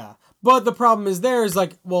demon. Yeah. But the problem is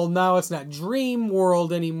well, now it's not dream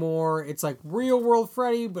world anymore. It's like real world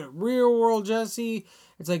Freddy, but real world Jesse.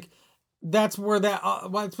 It's like that's where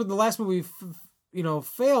that's when the last movie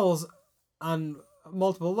fails on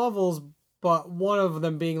multiple levels, but one of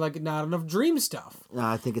them being like not enough dream stuff. No,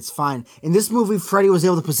 I think it's fine. In this movie, Freddy was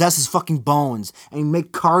able to possess his fucking bones and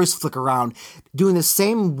make cars flick around, doing the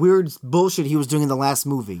same weird bullshit he was doing in the last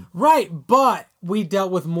movie. Right, but we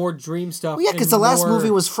dealt with more dream stuff. Well, yeah, because the last movie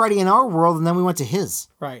was Freddy in our world, and then we went to his.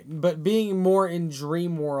 Right, but being more in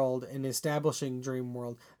dream world and establishing dream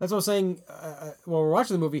world. That's what I'm saying while we're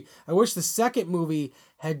watching the movie. I wish the second movie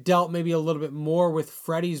had dealt maybe a little bit more with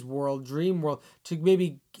Freddy's world, dream world, to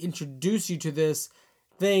maybe introduce you to this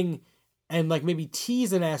thing and like maybe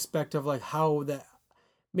tease an aspect of like how that,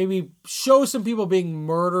 maybe show some people being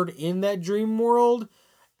murdered in that dream world,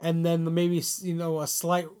 and then maybe a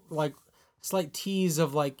slight tease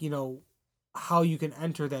of how you can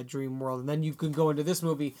enter that dream world, and then you can go into this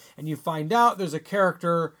movie and you find out there's a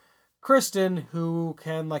character, Kristen, who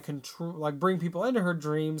can bring people into her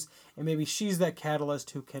dreams, and maybe she's that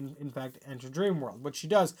catalyst who can in fact enter dream world, which she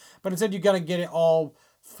does. But instead you gotta get it all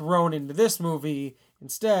thrown into this movie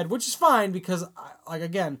instead, which is fine because I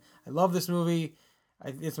love this movie.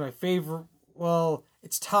 It's my favorite. Well,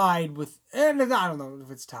 it's tied with, and I don't know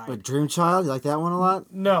if it's tied. But Dream Child, you like that one a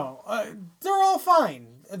lot? No, they're all fine.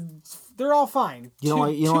 They're all fine. You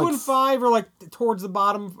two know, and 5 are towards the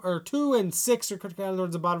bottom, or 2 and 6 are kind of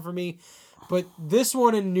towards the bottom for me. But this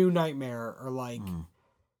one and New Nightmare are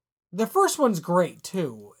the first one's great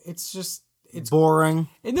too. It's boring.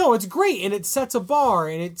 No, it's great, and it sets a bar,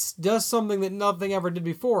 and it does something that nothing ever did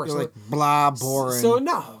before. You're blah, boring. So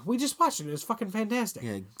no, we just watched it. It was fucking fantastic.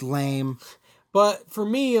 Yeah, lame. But for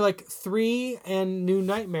me, 3 and New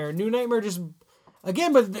Nightmare just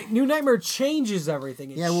but New Nightmare changes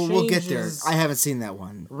everything. We'll get there. I haven't seen that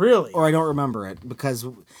one. Really? Or I don't remember it because,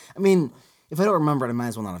 if I don't remember it, I might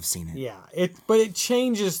as well not have seen it. Yeah, it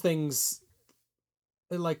changes things.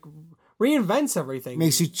 It reinvents everything.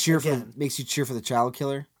 Makes you cheer for the child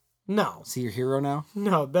killer. No. See your hero now.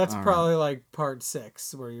 No, that's probably part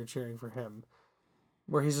 6 where you're cheering for him,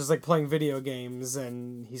 where he's just playing video games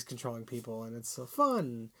and he's controlling people and it's so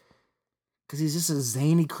fun. Because he's just a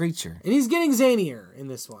zany creature. And he's getting zanier in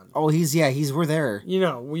this one. Oh, we're there.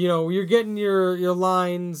 You're getting your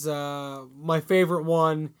lines. My favorite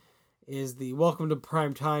one is the "Welcome to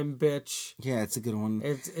Prime Time, bitch." Yeah, it's a good one.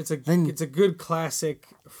 It's a good classic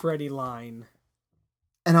Freddy line.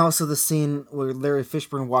 And also the scene where Larry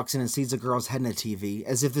Fishburne walks in and sees a girl's head in a TV,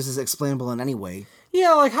 as if this is explainable in any way.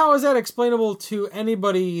 Yeah, how is that explainable to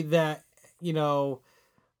anybody that,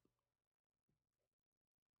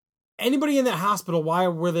 anybody in that hospital? Why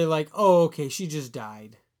were they oh, okay, she just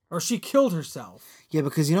died. Or she killed herself. Yeah,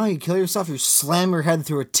 because how you kill yourself? You slam your head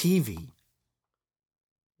through a TV.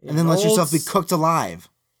 And then let yourself be cooked alive.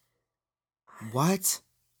 What?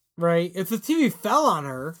 Right. If the TV fell on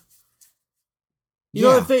her,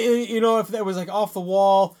 if that was off the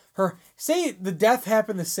wall, say the death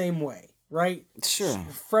happened the same way, right? Sure.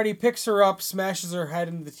 Freddy picks her up, smashes her head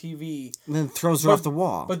into the TV, and then throws her off the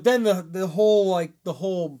wall. But then the whole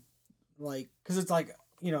because it's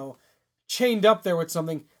chained up there with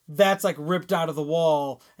something that's ripped out of the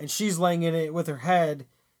wall, and she's laying in it with her head.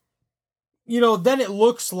 Then it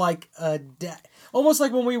looks like a death. Almost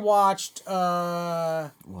like when we watched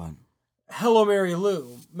what? Hello, Mary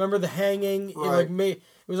Lou. Remember the hanging? Right. It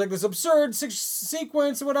was this absurd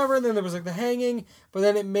sequence or whatever, and then there was the hanging, but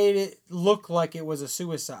then it made it look like it was a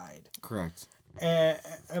suicide. Correct.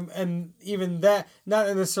 And even that, not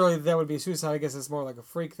necessarily that would be a suicide. I guess it's more like a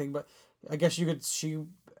freak thing, but I guess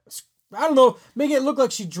I don't know, make it look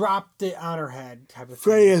like she dropped it on her head type of thing.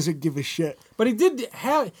 Freddy doesn't give a shit. But he did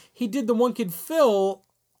the one kid,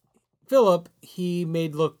 Philip, he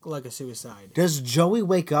made look like a suicide. Does Joey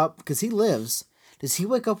wake up, because he lives, does he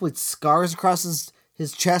wake up with scars across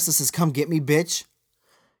his chest that says, "Come get me, bitch"?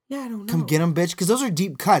 Yeah, I don't know. Come get him, bitch? Because those are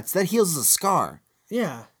deep cuts. That heals a scar.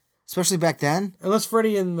 Yeah. Especially back then. Unless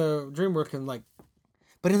Freddy in the dream world can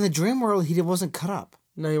But in the dream world, he wasn't cut up.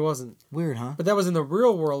 No, he wasn't. Weird, huh? But that was in the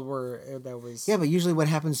real world where that was... Yeah, but usually what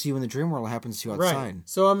happens to you in the dream world happens to you outside. Right.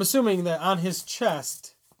 So I'm assuming that on his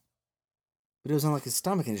chest... But it was on his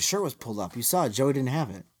stomach and his shirt was pulled up. You saw it. Joey didn't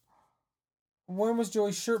have it. When was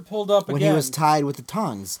Joey's shirt pulled up again? When he was tied with the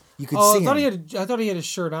tongues. You could see him. I thought he had his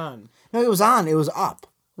shirt on. No, it was on. It was up.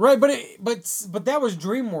 Right, but that was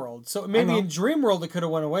dream world. So maybe in dream world it could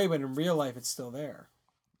have went away, but in real life it's still there.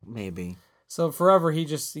 Maybe. So forever he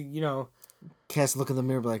just, Cass look in the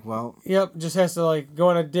mirror and be like, well... Yep, just has to, go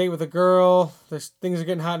on a date with a girl. Things are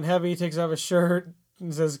getting hot and heavy. He takes off his shirt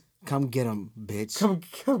and says, Come get him, bitch.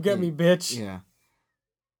 Come get me, bitch. Yeah.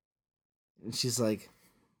 And she's like,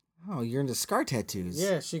 oh, you're into scar tattoos.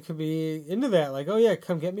 Yeah, she could be into that. Like, oh yeah,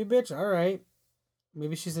 come get me, bitch. All right.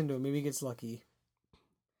 Maybe she's into it. Maybe he gets lucky.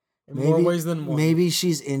 In more ways than one. Maybe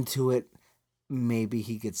she's into it. Maybe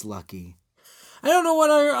he gets lucky. I don't know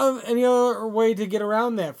what any other way to get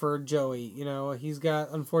around that for Joey. You know, he's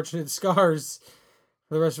got unfortunate scars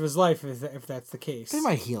for the rest of his life if that's the case. They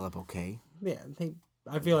might heal up okay. Yeah,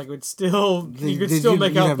 I feel like it would still you could still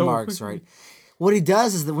make out the marks, right? What he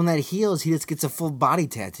does is that when that heals, he just gets a full body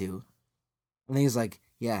tattoo, and then he's like,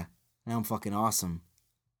 "Yeah, now I'm fucking awesome."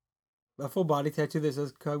 A full body tattoo that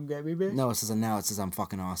says "Come get me, bitch." No, it says I'm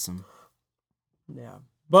fucking awesome. Yeah,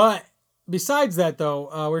 but besides that, though,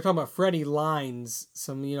 we're talking about Freddy lines.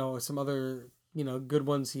 Some other good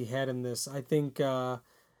ones he had in this. I think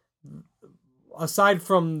aside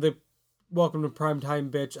from the "Welcome to Primetime,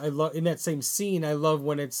 bitch," I love in that same scene. I love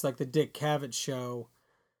when it's like the Dick Cavett show,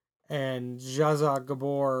 and Zsa Zsa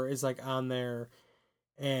Gabor is like on there,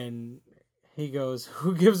 and he goes,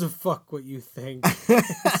 "Who gives a fuck what you think?"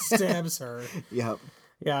 Stabs her. Yep.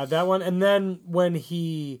 Yeah, that one. And then when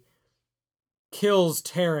he kills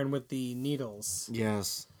Taryn with the needles.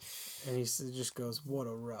 Yes. And he just goes, "What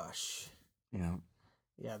a rush." Yeah.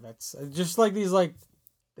 Yeah, that's just like these, like,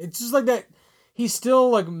 it's just like that. He's still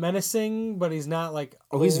like menacing, but he's not like.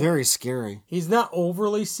 Oh, he's very scary. He's not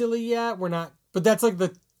overly silly yet. We're not, but that's like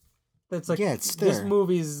yeah, it's this there.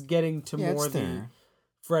 movie's getting to Yeah, more it's the there.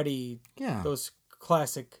 Freddy. Yeah. Those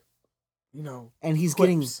classic, And he's quips.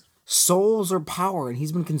 getting souls or power, and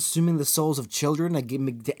he's been consuming the souls of children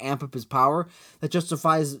to amp up his power. That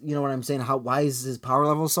justifies, you know what I'm saying? Why is his power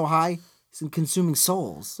level so high? He's consuming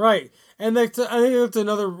souls. Right. And I think that's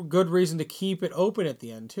another good reason to keep it open at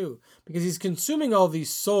the end, too. Because he's consuming all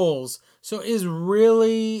these souls. So is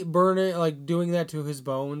really burning, like doing that to his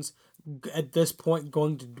bones at this point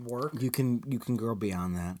going to work? You can go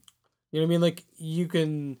beyond that. You know what I mean? Like, you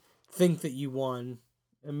can think that you won.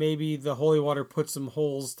 And maybe the holy water puts some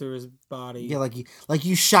holes through his body. Yeah, like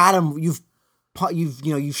you shot him. You've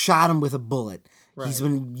shot him with a bullet. Right.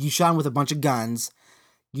 You shot him with a bunch of guns.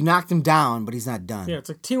 You knocked him down, but he's not done. Yeah, it's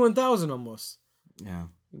like T-1000 almost. Yeah.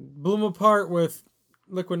 Blew him apart with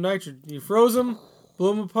liquid nitrogen. You froze him,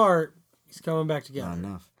 blew him apart. He's coming back together. Not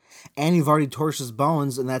enough. And you've already torched his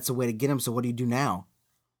bones, and that's a way to get him. So what do you do now?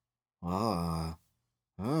 Or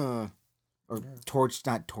torched,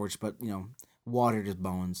 not torched, but watered his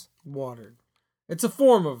bones. Watered. It's a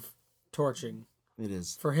form of torching. It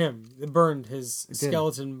is. For him. It burned his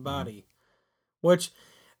skeleton body. Which,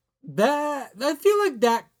 I feel like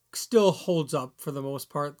that still holds up for the most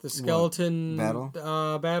part. The skeleton battle?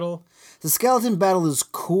 Battle. The skeleton battle is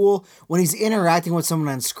cool. When he's interacting with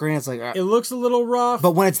someone on screen, it's like... It looks a little rough.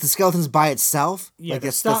 But when it's the skeletons by itself... Yeah, like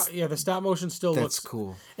the stop motion still looks... That's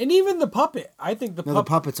cool. And even the puppet. I think the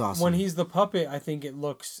puppet's awesome. When he's the puppet, I think it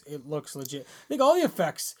looks legit. I think all the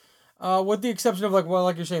effects, with the exception of, like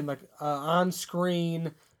you're saying,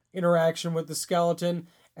 on-screen interaction with the skeleton,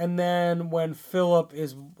 and then when Philip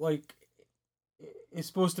is,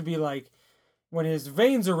 supposed to be, when his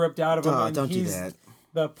veins are ripped out of him, and don't do he's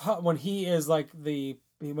that. when he is,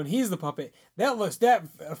 when he's the puppet, that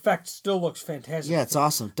effect still looks fantastic. Yeah, it's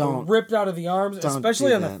awesome. Don't ripped out of the arms,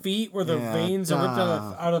 especially on the that. feet where the veins are ripped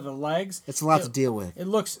out of the legs. It's a lot to deal with. It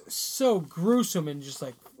looks so gruesome and just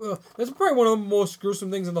like that's probably one of the most gruesome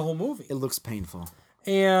things in the whole movie. It looks painful.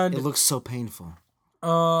 And it looks so painful.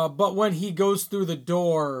 But when he goes through the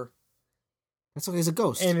door, that's okay. He's a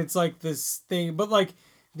ghost, and it's like this thing. But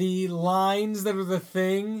the lines that are the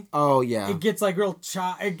thing. Oh yeah. It gets real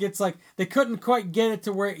It gets they couldn't quite get it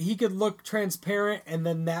to where he could look transparent, and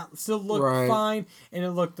then that still looked fine, and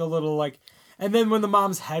it looked a little And then when the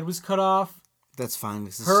mom's head was cut off, that's fine.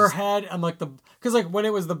 Her head and because when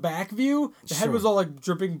it was the back view, the head was all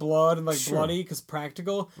dripping blood and bloody because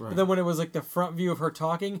practical. Right. But then when it was the front view of her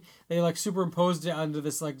talking, they superimposed it onto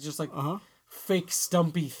this fake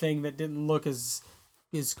stumpy thing that didn't look as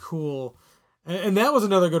cool. And that was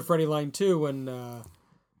another good Freddy line too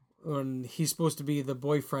when he's supposed to be the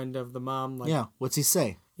boyfriend of the mom. Yeah, what's he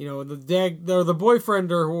say? The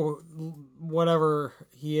boyfriend or whatever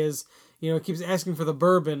he is, keeps asking for the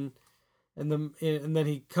bourbon, and then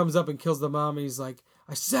he comes up and kills the mom, and he's like,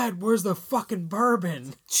 "I said, where's the fucking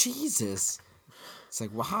bourbon?" Jesus, it's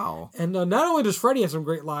like wow. And not only does Freddy have some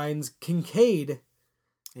great lines, Kincaid.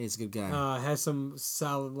 He's a good guy. Has some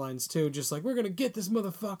solid lines too, just we're gonna get this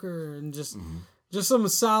motherfucker, and just some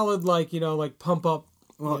solid pump up,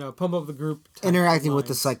 pump up the group. Interacting with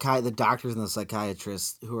the doctors and the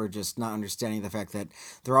psychiatrists who are just not understanding the fact that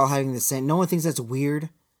they're all having the same. No one thinks that's weird.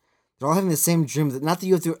 They're all having the same dream. Not that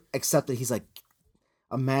you have to accept that he's like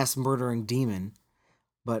a mass murdering demon,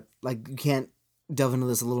 but like you can't delve into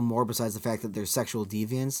this a little more besides the fact that they're sexual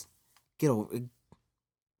deviants. Get over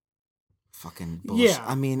fucking bullshit. Yeah,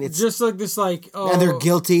 I mean, it's just like this, like, oh, and they're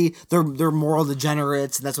guilty. They're moral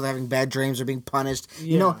degenerates, and that's why they're having bad dreams or being punished.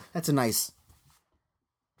 You know, that's a nice.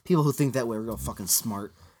 People who think that way are real fucking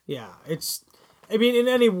smart. Yeah, it's. I mean, in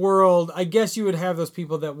any world, I guess you would have those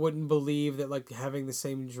people that wouldn't believe that, like, having the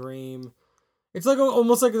same dream. It's like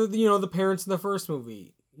almost like, you know, the parents in the first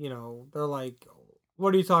movie. You know, they're like,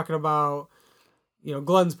 "What are you talking about?" You know,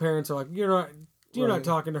 Glenn's parents are like, "You're not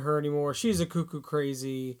talking to her anymore. She's a cuckoo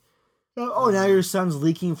crazy." Oh, now your son's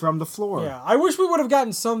leaking from the floor. Yeah, I wish we would have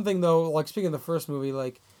gotten something though. Like speaking of the first movie,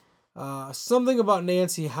 like something about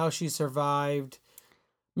Nancy, how she survived.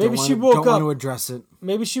 Maybe she woke up. Don't want to address it.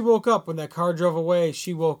 Maybe she woke up when that car drove away.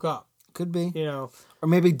 She woke up. Could be. You know. Or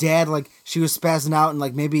maybe dad, like, she was spazzing out and,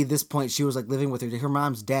 like, maybe at this point she was, like, living with her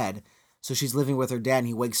mom's dead. So she's living with her dad and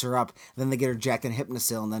he wakes her up. Then they get her jacked in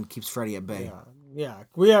Hypnosil and then keeps Freddy at bay. Yeah.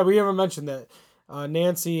 We haven't mentioned that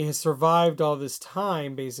Nancy has survived all this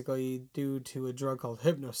time, basically, due to a drug called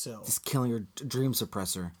Hypnosil. Just killing your dream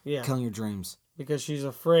suppressor. Yeah. Killing your dreams. Because she's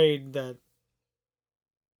afraid that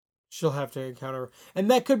she'll have to encounter, and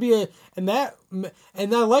that could be and I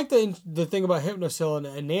like the thing about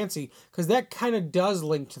Hypnosil and Nancy, because that kind of does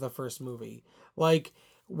link to the first movie, like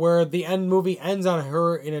where the movie ends on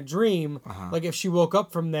her in a dream. Like if she woke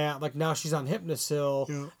up from that, like now she's on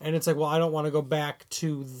Hypnosil, and it's like, well, I don't want to go back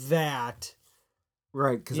to that,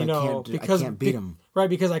 right? Because I can't beat him, right?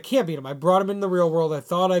 Because I can't beat him. I brought him in the real world. I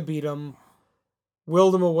thought I beat him,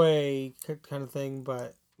 willed him away, kind of thing,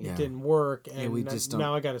 but. It didn't work, and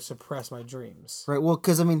now I got to suppress my dreams. Right. Well,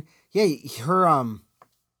 because I mean, her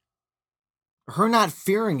not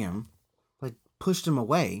fearing him, like pushed him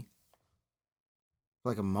away, for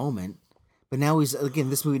like a moment. But now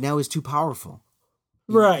this movie now he's too powerful.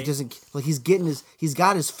 Right. He doesn't like he's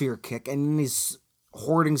got his fear kick, and he's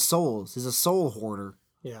hoarding souls. He's a soul hoarder.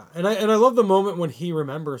 Yeah, and I love the moment when he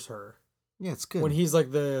remembers her. Yeah, it's good. When he's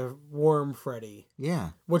like the worm Freddy. Yeah.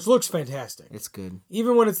 Which looks fantastic. It's good.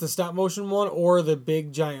 Even when it's the stop motion one or the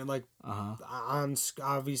big giant, like on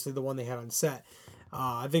obviously the one they had on set.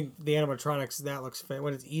 I think the animatronics, that looks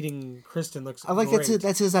when it's eating Kristen looks I like great.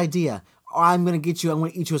 that's his idea. Oh, I'm going to get you. I'm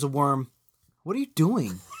going to eat you as a worm. What are you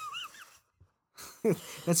doing?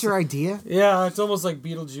 That's your idea? Yeah, it's almost like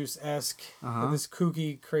Beetlejuice-esque. Like this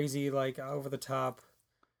kooky, crazy, like over the top.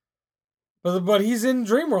 But he's in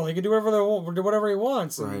Dreamworld. He can do whatever he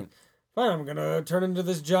wants. And right. Fine, I'm gonna turn into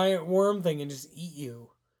this giant worm thing and just eat you.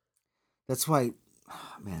 That's why,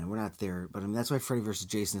 man, we're not there. But I mean, that's why Freddy vs.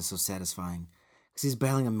 Jason is so satisfying, because he's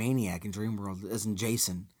battling a maniac in Dreamworld, as in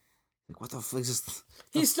Jason. Like, what the fuck is this?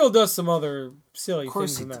 He still does some other silly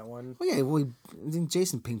things in that one. Well, yeah, I think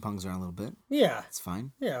Jason ping pongs around a little bit. Yeah, it's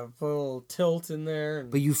fine. Yeah, a little tilt in there.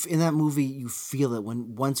 But in that movie, you feel it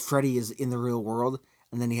once Freddy is in the real world.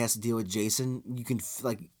 And then he has to deal with Jason. You can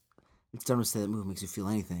it's dumb to say that movie makes you feel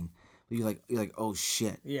anything, but you're like, oh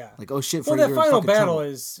shit, yeah, like oh shit. Well, that final battle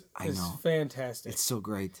is fantastic. It's so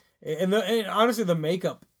great. And honestly, the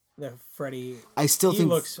makeup that Freddy, I still think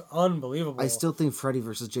looks unbelievable. I still think Freddy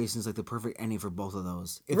versus Jason is like the perfect ending for both of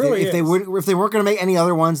those. If they weren't gonna make any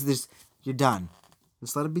other ones, you're done.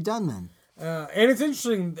 Just let it be done then. And it's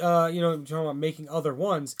interesting, talking about making other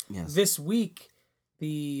ones. Yes. This week.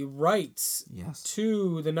 The rights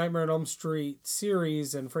to the Nightmare on Elm Street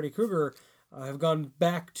series and Freddy Krueger have gone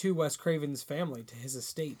back to Wes Craven's family, to his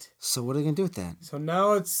estate. So what are they going to do with that? So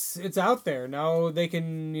now it's out there. Now they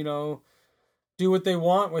can, do what they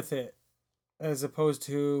want with it, as opposed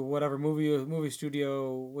to whatever movie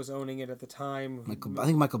studio was owning it at the time. I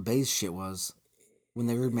think Michael Bay's shit was when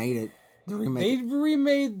they remade it. They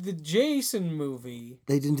remade the Jason movie.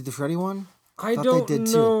 They didn't do the Freddy one? I don't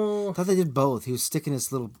know. I thought they did both. He was sticking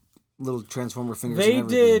his little Transformer fingers They in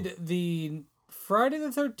everything. did the Friday the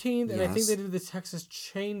 13th, and I think they did the Texas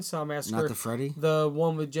Chainsaw Massacre. Not the Freddy? The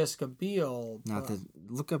one with Jessica Biel.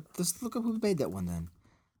 Look up who made that one then.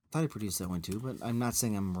 I thought he produced that one too, but I'm not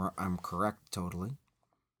saying I'm correct totally.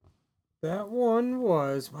 That one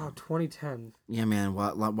was 2010. Yeah, man, a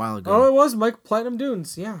while ago. Oh, it was Mike Platinum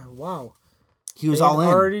Dunes. Yeah, wow. He was all in.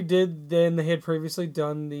 Already did. Then they had previously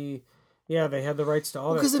done the. Yeah, they had the rights to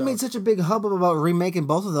all that stuff. Because it made such a big hubbub about remaking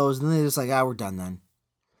both of those, and then they're just like, we're done then.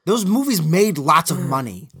 Those movies made lots of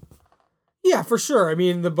money. Yeah, for sure. I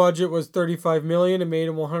mean, the budget was $35 million. It made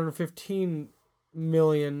them $115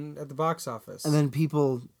 million at the box office. And then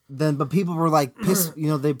people were like pissed.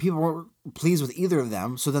 People weren't pleased with either of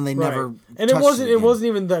them. So then they never. And it wasn't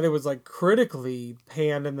even that it was like critically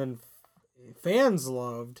panned and then fans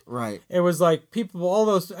loved. Right. It was like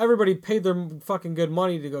everybody paid their fucking good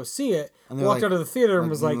money to go see it. And they're Walked like- out of the theater and like,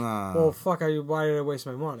 was like, nah. well, fuck, why did I waste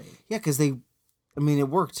my money? Yeah, because it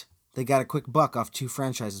worked. They got a quick buck off 2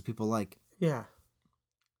 franchises people like. Yeah.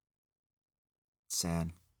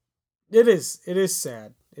 Sad. It is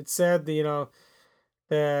sad. It's sad that,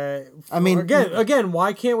 that... I mean... Again,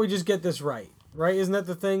 why can't we just get this right? Right? Isn't that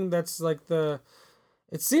the thing? That's like the...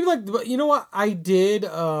 It seemed like... But you know what? I did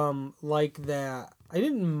like that. I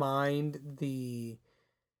didn't mind the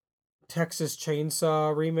Texas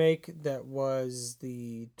Chainsaw remake that was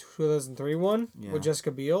the 2003 one with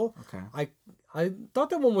Jessica Biel. Okay. I thought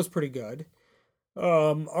that one was pretty good.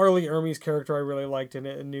 Arlie Ermey's character I really liked in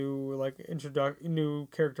it, a new new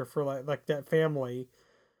character for like that family.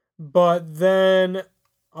 But then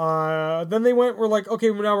they were like,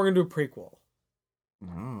 okay, well, now we're gonna do a prequel.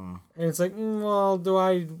 Oh. And it's like, well, do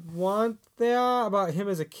I want that about him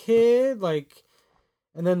as a kid? Like,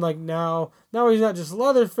 and then like now he's not just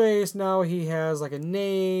Leatherface. Now he has like a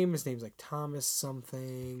name. His name's like Thomas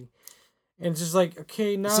something. And it's just like,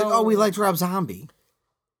 okay, now... It's like, oh, we liked Rob Zombie.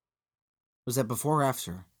 Was that before or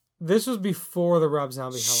after? This was before the Rob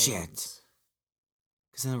Zombie Halloween. Shit.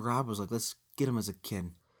 Because then Rob was like, let's get him as a kid.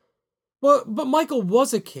 Well, but Michael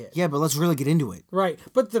was a kid. Yeah, but let's really get into it. Right.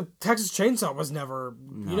 But the Texas Chainsaw was never...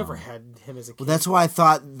 No. You never had him as a kid. Well, that's why I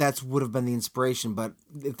thought that would have been the inspiration, but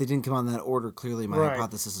if they didn't come on in that order, clearly my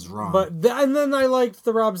hypothesis is wrong. But and then I liked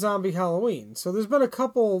the Rob Zombie Halloween. So there's been a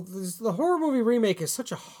couple... The horror movie remake is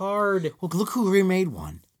such a hard... Well, look who remade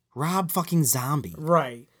one. Rob fucking Zombie.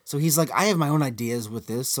 Right. So he's like, I have my own ideas with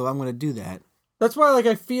this, so I'm going to do that. That's why, like,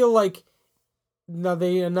 I feel like now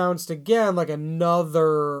they announced again, like,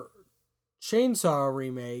 another Chainsaw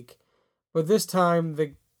remake, but this time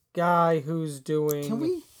the guy who's doing... Can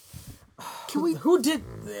we? Who did...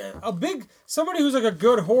 Somebody who's, like, a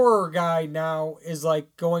good horror guy now is,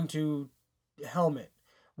 like, going to Helmet.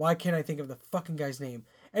 Why can't I think of the fucking guy's name?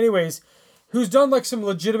 Anyways, who's done, like, some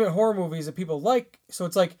legitimate horror movies that people like, so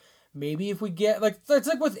it's like... Maybe if we get, like, it's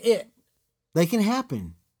like with It. They can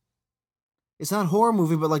happen. It's not a horror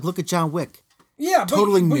movie, but, like, look at John Wick. Yeah,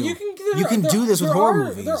 totally but new. you can do this with horror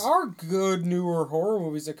movies. There are good newer horror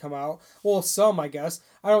movies that come out. Well, some, I guess.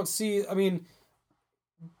 I don't see, I mean,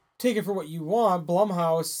 take it for what you want.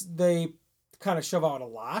 Blumhouse, they kind of shove out a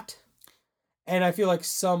lot. And I feel like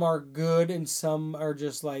some are good and some are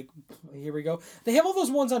just like, here we go. They have all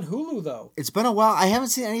those ones on Hulu, though. It's been a while. I haven't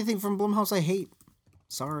seen anything from Blumhouse I hate.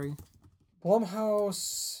 Sorry.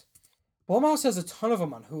 Blumhouse has a ton of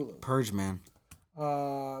them on Hulu. Purge, man.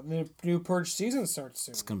 The new Purge season starts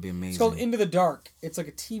soon. It's going to be amazing. It's called Into the Dark. It's like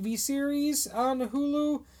a TV series on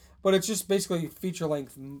Hulu, but it's just basically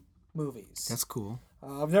feature-length movies. That's cool.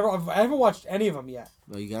 I haven't watched any of them yet.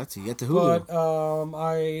 Well, you got to. You get to Hulu. But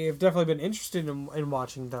I have definitely been interested in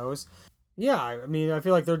watching those. Yeah, I mean, I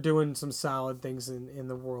feel like they're doing some solid things in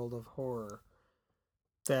the world of horror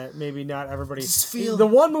that maybe not everybody... The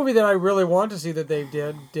one movie that I really want to see that they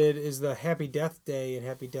did is the Happy Death Day and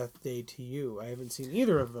Happy Death Day to You. I haven't seen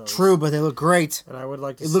either of those. True, but they look great. And I would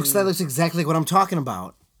like to see... That looks exactly what I'm talking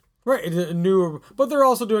about. Right, but they're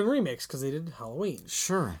also doing remakes because they did Halloween.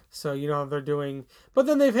 Sure. So, they're doing... But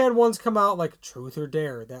then they've had ones come out like Truth or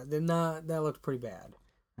Dare. That looked pretty bad.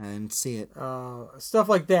 I didn't see it. Stuff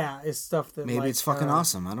like that is stuff that maybe it's fucking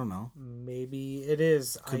awesome. I don't know. Maybe it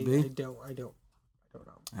is. Could be. I don't know.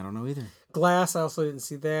 I don't know either. Glass, I also didn't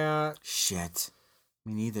see that. Shit.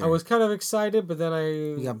 Me neither. I was kind of excited, but then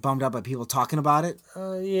You got bummed out by people talking about it?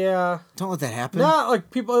 Yeah. Don't let that happen. Not like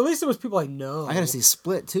people, at least it was people I know. I gotta see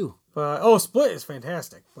Split, too. But, Split is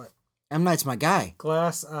fantastic, but... M. Night's my guy.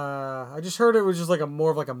 Glass, I just heard it was just like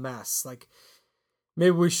more of like a mess. Like,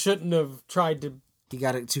 maybe we shouldn't have tried to... He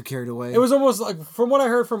got it too carried away. It was almost like, from what I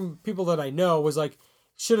heard from people that I know, was like,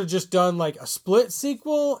 should have just done like a Split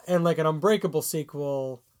sequel and like an Unbreakable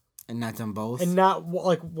sequel. And not done both? And not,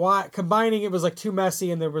 like, why, combining it was like too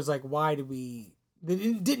messy and there was like, why did we,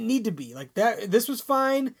 it didn't need to be. Like that, this was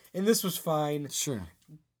fine and this was fine. Sure.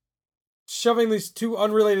 Shoving these two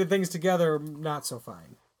unrelated things together, not so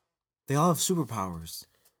fine. They all have superpowers,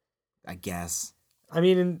 I guess. I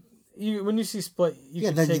mean, when you see Split,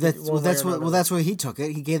 that's where he took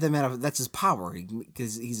it. He gave them that's his power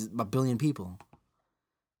because he's a billion people.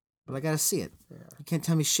 But I gotta see it. Yeah. You can't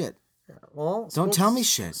tell me shit. Yeah. Well, don't tell me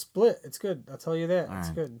shit. Split, it's good. I'll tell you that. All it's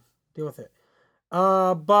right. good. Deal with it.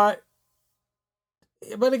 But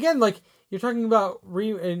again, like you're talking about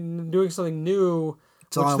and doing something new.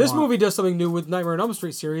 Which this movie does something new with Nightmare on Elm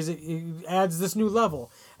Street series. It adds this new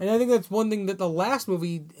level. And I think that's one thing that the last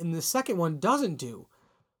movie and the second one doesn't do.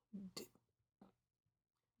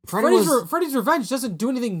 Freddy's Revenge doesn't do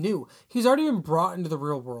anything new. He's already been brought into the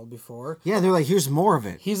real world before. Yeah, they're like, here's more of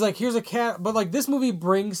it. He's like, here's a cat, but like this movie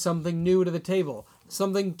brings something new to the table.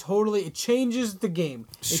 Something totally, it changes the game.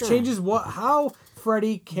 Sure. It changes how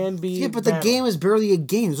Freddy can be. Yeah, but the game is barely a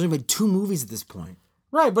game. There's only been 2 movies at this point.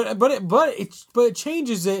 Right, but it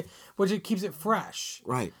changes it, which it keeps it fresh.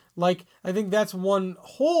 Right. Like, I think that's one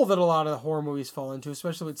hole that a lot of the horror movies fall into,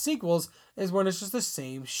 especially with sequels, is when it's just the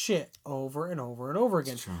same shit over and over and over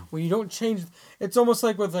again. When you don't change, it's almost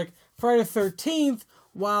like with like Friday the 13th,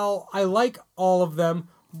 while I like all of them,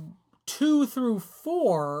 2 through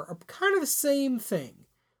 4 are kind of the same thing,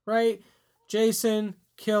 right? Jason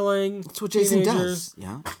killing. That's what Jason does.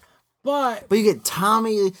 Yeah. But you get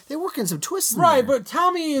Tommy. They work in some twists in right, there. but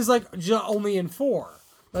Tommy is like only in 4.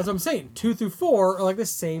 That's what I'm saying. 2 through 4 are like the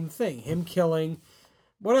same thing. Him killing,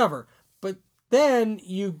 whatever. But then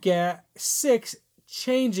you get 6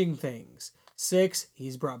 changing things. 6,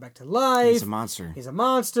 he's brought back to life. He's a monster. He's a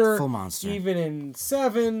monster. Full monster. Even in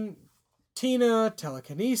 7, Tina,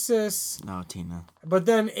 telekinesis. No, Tina. But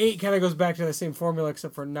then 8 kind of goes back to the same formula,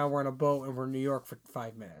 except for now we're on a boat and we're in New York for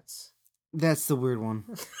 5 minutes. That's the weird one.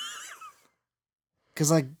 Because,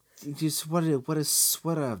 like, just what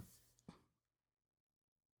a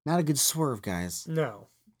not a good swerve, guys. No.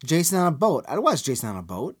 Jason on a boat. I watched Jason on a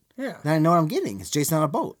boat. Yeah. Now I know what I'm getting. It's Jason on a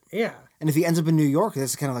boat. Yeah. And if he ends up in New York,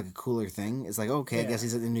 that's kind of like a cooler thing. It's like, okay, I Yeah. guess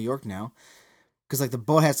he's in New York now. Because, like, the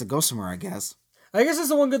boat has to go somewhere, I guess. I guess that's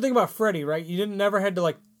the one good thing about Freddy, right? You never had to,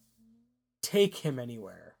 like, take him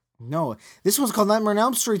anywhere. No. This one's called Nightmare on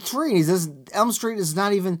Elm Street 3. He says Elm Street is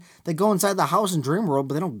not even... They go inside the house in Dream World,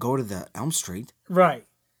 but they don't go to the Elm Street. Right.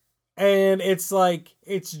 And it's like,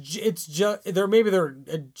 it's just, they're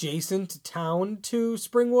adjacent to town to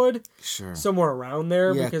Springwood. Sure. Somewhere around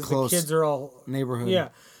there, Yeah, because close the kids are all... neighborhood. Yeah.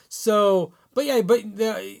 So,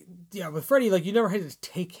 with Freddy, like, you never had to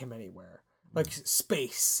take him anywhere. Like,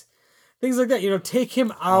 space. Things like that, take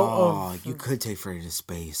him out of... you could take Freddy to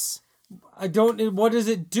space. What does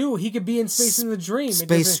it do? He could be in space in the dream.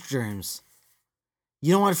 Space dreams.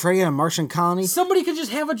 You don't want Freddy on a Martian colony? Somebody could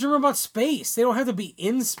just have a dream about space. They don't have to be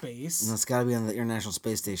in space. No, it's got to be on the International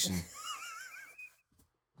Space Station.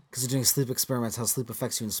 Because they're doing sleep experiments, how sleep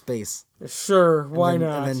affects you in space. Sure, why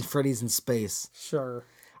not? And then Freddy's in space. Sure.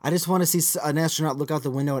 I just want to see an astronaut look out the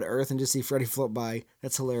window at Earth and just see Freddy float by.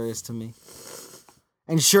 That's hilarious to me.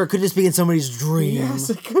 And sure, it could just be in somebody's dream. Yes,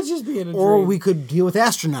 it could just be in a dream. Or we could deal with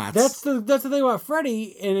astronauts. That's the thing about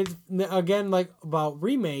Freddy, and it's, again, like, about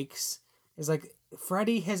remakes, is like,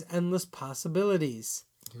 Freddy has endless possibilities.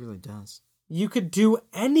 He really does. You could do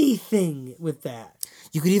anything with that.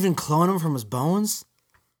 You could even clone him from his bones.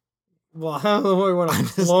 Well, I don't know why we want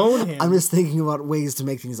to clone him. I'm just thinking about ways to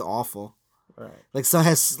make things awful. Right. Like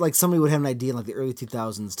somebody would have an idea in like the early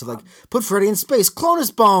 2000s to like put Freddy in space, clone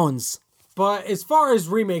his bones. But as far as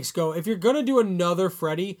remakes go, if you're gonna do another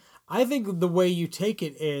Freddy, I think the way you take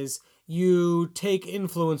it is you take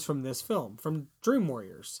influence from this film, from Dream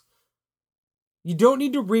Warriors. You don't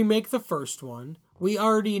need to remake the first one. We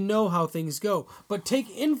already know how things go. But take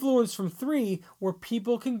influence from 3 where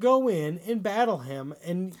people can go in and battle him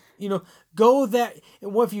and, go that...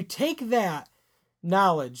 Well, if you take that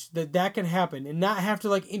knowledge that can happen and not have to,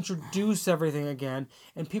 like, introduce everything again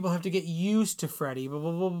and people have to get used to Freddy, blah,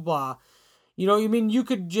 blah, blah, blah, blah. You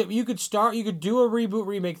could do a reboot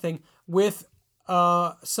remake thing with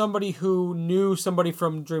somebody who knew somebody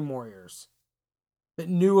from Dream Warriors. That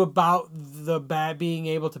knew about being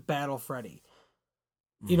able to battle Freddy.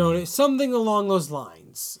 Something along those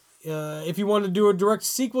lines. If you want to do a direct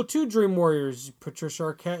sequel to Dream Warriors, Patricia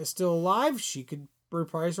Arquette is still alive. She could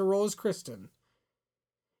reprise her role as Kristen.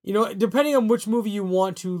 Depending on which movie you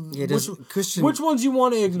want to... Yeah, which ones you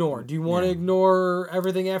want to ignore? Do you want to ignore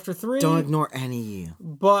everything after 3? Don't ignore any.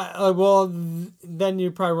 But, then you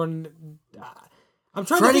probably run... I'm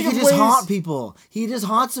trying Freddy to think can of just ways... haunt people. He just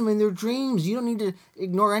haunts them in their dreams. You don't need to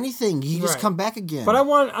ignore anything. He just come back again. But I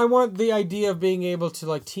want the idea of being able to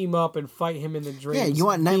like team up and fight him in the dreams. Yeah, you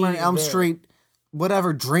want Nightmare on Elm Street,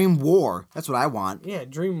 whatever, Dream War. That's what I want. Yeah,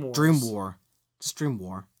 Dream Wars. Dream War. Just Dream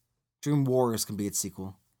War. Dream Warriors can be its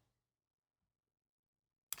sequel.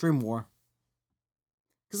 Dream War.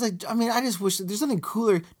 Because, I just wish... There's something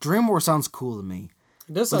cooler. Dream War sounds cool to me.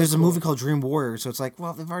 It does but there's cool. a movie called Dream Warrior, so it's like,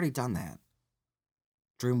 well, they've already done that.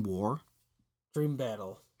 Dream War? Dream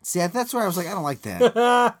Battle. See, that's where I was like, I don't like that.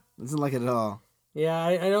 I didn't like it at all. Yeah,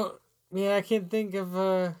 I don't... Yeah, I can't think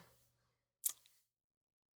of...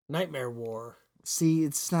 Nightmare War. See,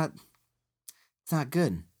 it's not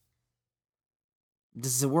good.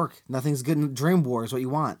 This doesn't work. Nothing's good in Dream War is what you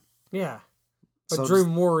want. Yeah. But So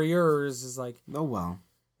Dream Warriors is like... Oh, well.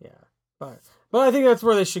 Yeah. But But I think that's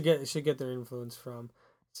where they should get their influence from.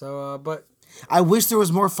 So, but I wish there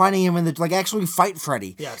was more fighting him in the actually fight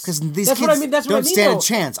Freddy. yes, because these that's kids what I mean. That's what don't I mean, stand though. a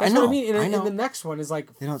chance. That's I know. what I mean. I know. In the next one is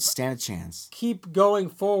like They don't stand a chance. keep going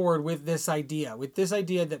forward with this idea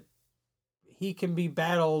that he can be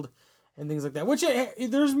battled and things like that. Which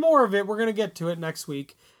there's more of it. We're gonna get to it next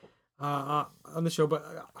week on the show.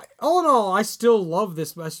 But all in all, I still love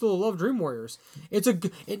this. I still love Dream Warriors.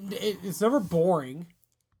 It's never boring.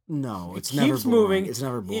 No, it's It never keeps boring. moving. It's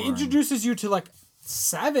never boring. It introduces you to like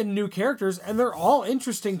 7 new characters, and they're all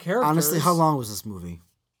interesting characters. Honestly, how long was this movie?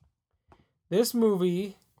 This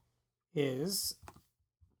movie is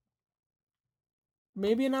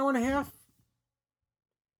maybe an hour and a half.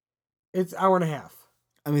 It's hour and a half.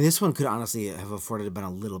 I mean, this one could honestly have afforded to have been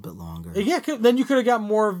a little bit longer. Yeah, then you could have got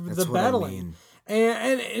more of That's the what I battling. mean.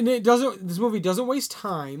 And it doesn't. This movie doesn't waste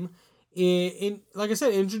time. In like I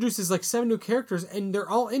said, it introduces like 7 new characters, and they're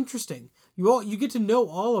all interesting. You get to know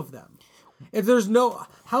all of them. If there's no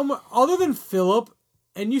how much other than Philip,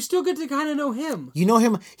 and you still get to kind of know him. You know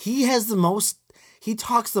him. He has the most. He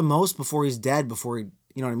talks the most before he's dead. Before he,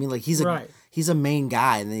 you know what I mean? Like he's a main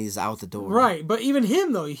guy, and then he's out the door. Right, but even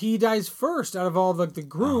him though, he dies first out of all the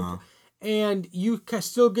group, and you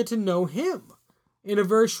still get to know him in a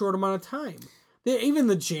very short amount of time. Even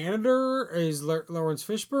the janitor is Lawrence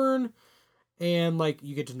Fishburne, and like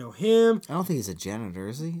you get to know him. I don't think he's a janitor,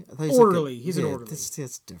 is he? I thought Orderly. He's an orderly.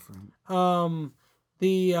 That's different.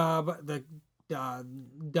 The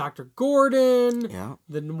Dr. Gordon, Yeah.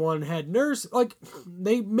 the one head nurse, like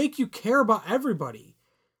they make you care about everybody.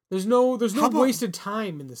 There's no wasted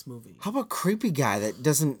time in this movie. How about creepy guy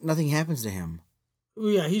that nothing happens to him?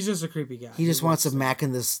 Yeah, he's just a creepy guy. He just wants to mack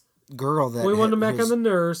on this girl that. Well, he wanted to mac on the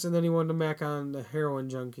nurse, and then he wanted to mac on the heroin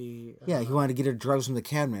junkie. Yeah, he wanted to get her drugs from the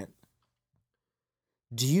cabinet.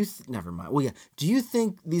 Do you never mind? Well, yeah. Do you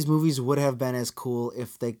think these movies would have been as cool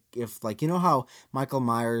if like you know how Michael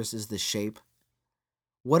Myers is the Shape?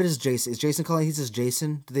 What is Jason? Is Jason calling? He says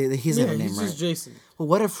Jason. He doesn't have a name, he's right? just Jason. Well,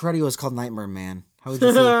 what if Freddy was called Nightmare Man? How would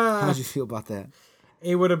you feel? How would you feel about that?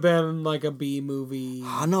 It would have been like a B movie.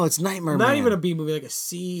 Oh no, it's Nightmare Man. Not even a B movie, like a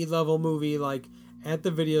C level movie, like at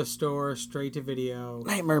the video store, straight to video.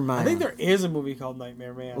 Nightmare Man. I think there is a movie called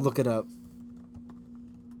Nightmare Man. We'll look it up.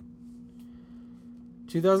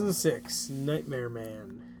 2006, Nightmare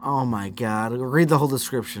Man. Oh my God! Read the whole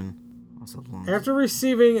description. That's so long. After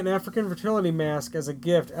receiving an African fertility mask as a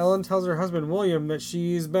gift, Ellen tells her husband William that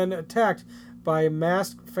she's been attacked by a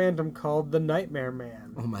masked phantom called the Nightmare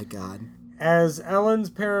Man. Oh my God! As Ellen's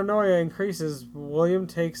paranoia increases, William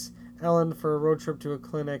takes Ellen for a road trip to a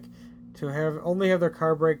clinic to only have their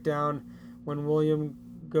car break down. When William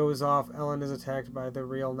goes off, Ellen is attacked by the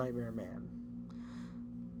real Nightmare Man.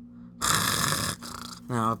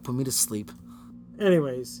 Now put me to sleep.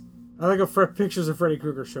 Anyways, I like how pictures of Freddy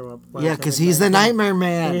Krueger show up. Yeah, because he's the Nightmare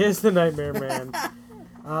Man. He is the Nightmare Man.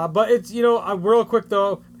 But it's, real quick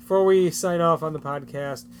though, before we sign off on the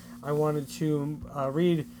podcast, I wanted to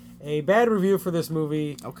read a bad review for this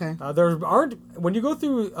movie. Okay. There aren't, when you go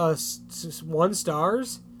through 1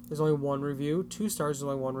 stars, there's only 1 review. 2 stars, there's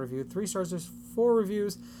only 1 review. 3 stars, there's 4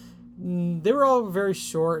 reviews. They were all very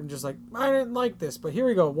short and just like, I didn't like this. But here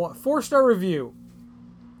we go. 4-star review.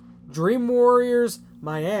 Dream Warriors,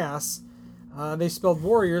 my ass. They spelled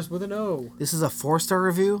Warriors with an O. This is a 4-star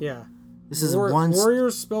review? Yeah. This is one...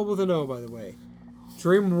 Warriors spelled with an O, by the way.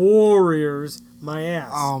 Dream Warriors, my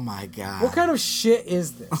ass. Oh my God. What kind of shit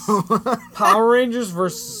is this? Power Rangers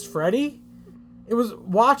versus Freddy? It was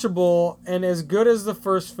watchable and as good as the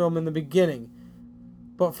first film in the beginning.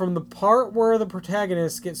 But from the part where the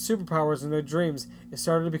protagonists get superpowers in their dreams, it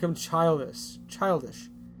started to become childish.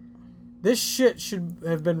 This shit should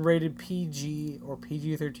have been rated PG or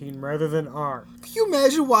PG-13 rather than R. Can you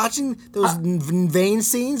imagine watching those vein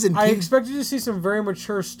scenes? I expected to see some very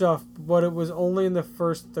mature stuff, but it was only in the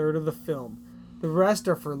first third of the film. The rest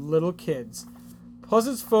are for little kids. Plus,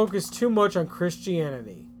 it's focused too much on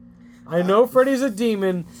Christianity. I know Freddy's a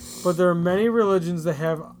demon, but there are many religions that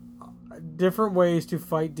have different ways to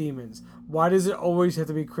fight demons. Why does it always have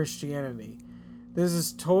to be Christianity? This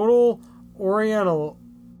is total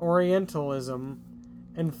Orientalism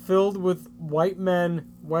and filled with white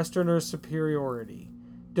men, Westerners' superiority.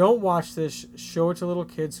 Don't watch this. Show it to little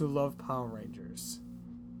kids who love Power Rangers.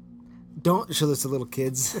 Don't show this to little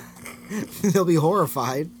kids. They'll be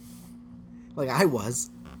horrified. Like I was.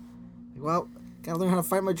 Well, gotta learn how to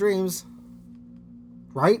fight my dreams.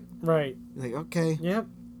 Right? Right. Like, okay. Yep.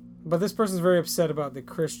 But this person's very upset about the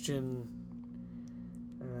Christian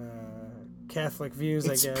Catholic views,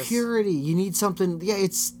 It's I guess. purity. You need something. Yeah,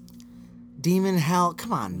 it's demon hell.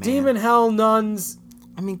 Come on, man. Demon hell nuns.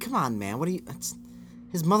 I mean, come on, man.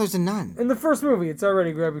 His mother's a nun. In the first movie, it's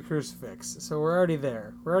already grab your crucifix, so we're already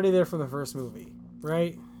there. We're already there from the first movie,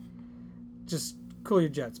 right? Just cool your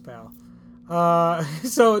jets, pal.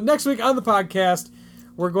 So next week on the podcast,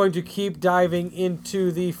 we're going to keep diving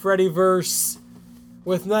into the Freddyverse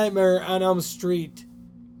with Nightmare on Elm Street,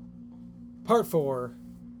 Part 4,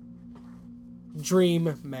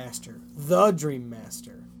 Dream Master. The Dream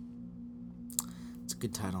Master. It's a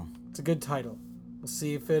good title. It's a good title. We'll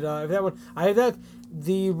see if that one... I have that...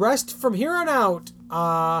 The rest from here on out,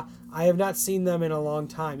 I have not seen them in a long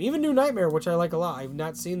time. Even New Nightmare, which I like a lot, I have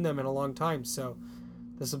not seen them in a long time. So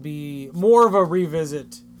this will be more of a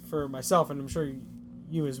revisit for myself, and I'm sure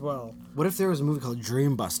you as well. What if there was a movie called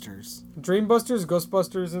Dreambusters? Dreambusters,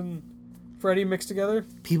 Ghostbusters, and Freddy mixed together?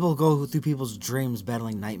 People go through people's dreams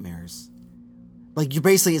battling nightmares. Like, you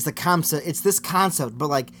basically, it's this concept, but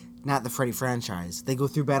like, not the Freddy franchise. They go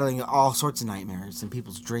through battling all sorts of nightmares in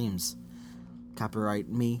people's dreams. Copyright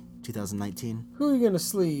me, 2019. Who are you gonna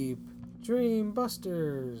sleep?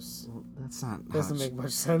 Dreambusters. Well, that's not... Doesn't make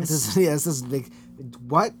much sense. It doesn't make...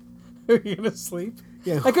 What? Who are you gonna sleep?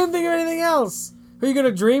 Yeah. I couldn't think of anything else. Who are you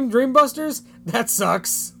gonna dream? Dreambusters? That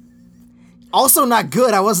sucks. Also not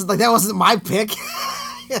good. That wasn't my pick.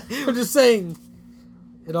 I'm just saying,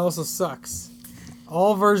 it also sucks.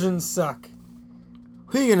 All versions suck.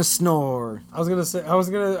 Who are you gonna snore? I was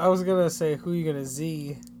gonna say who you gonna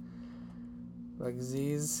Z. Like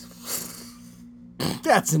Z's.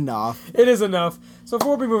 That's enough. It is enough. So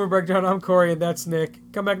for Movie Movie Breakdown, I'm Corey and that's Nick.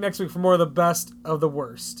 Come back next week for more of the best of the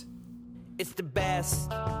worst. It's the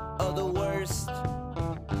best of the worst.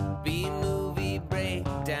 B movie.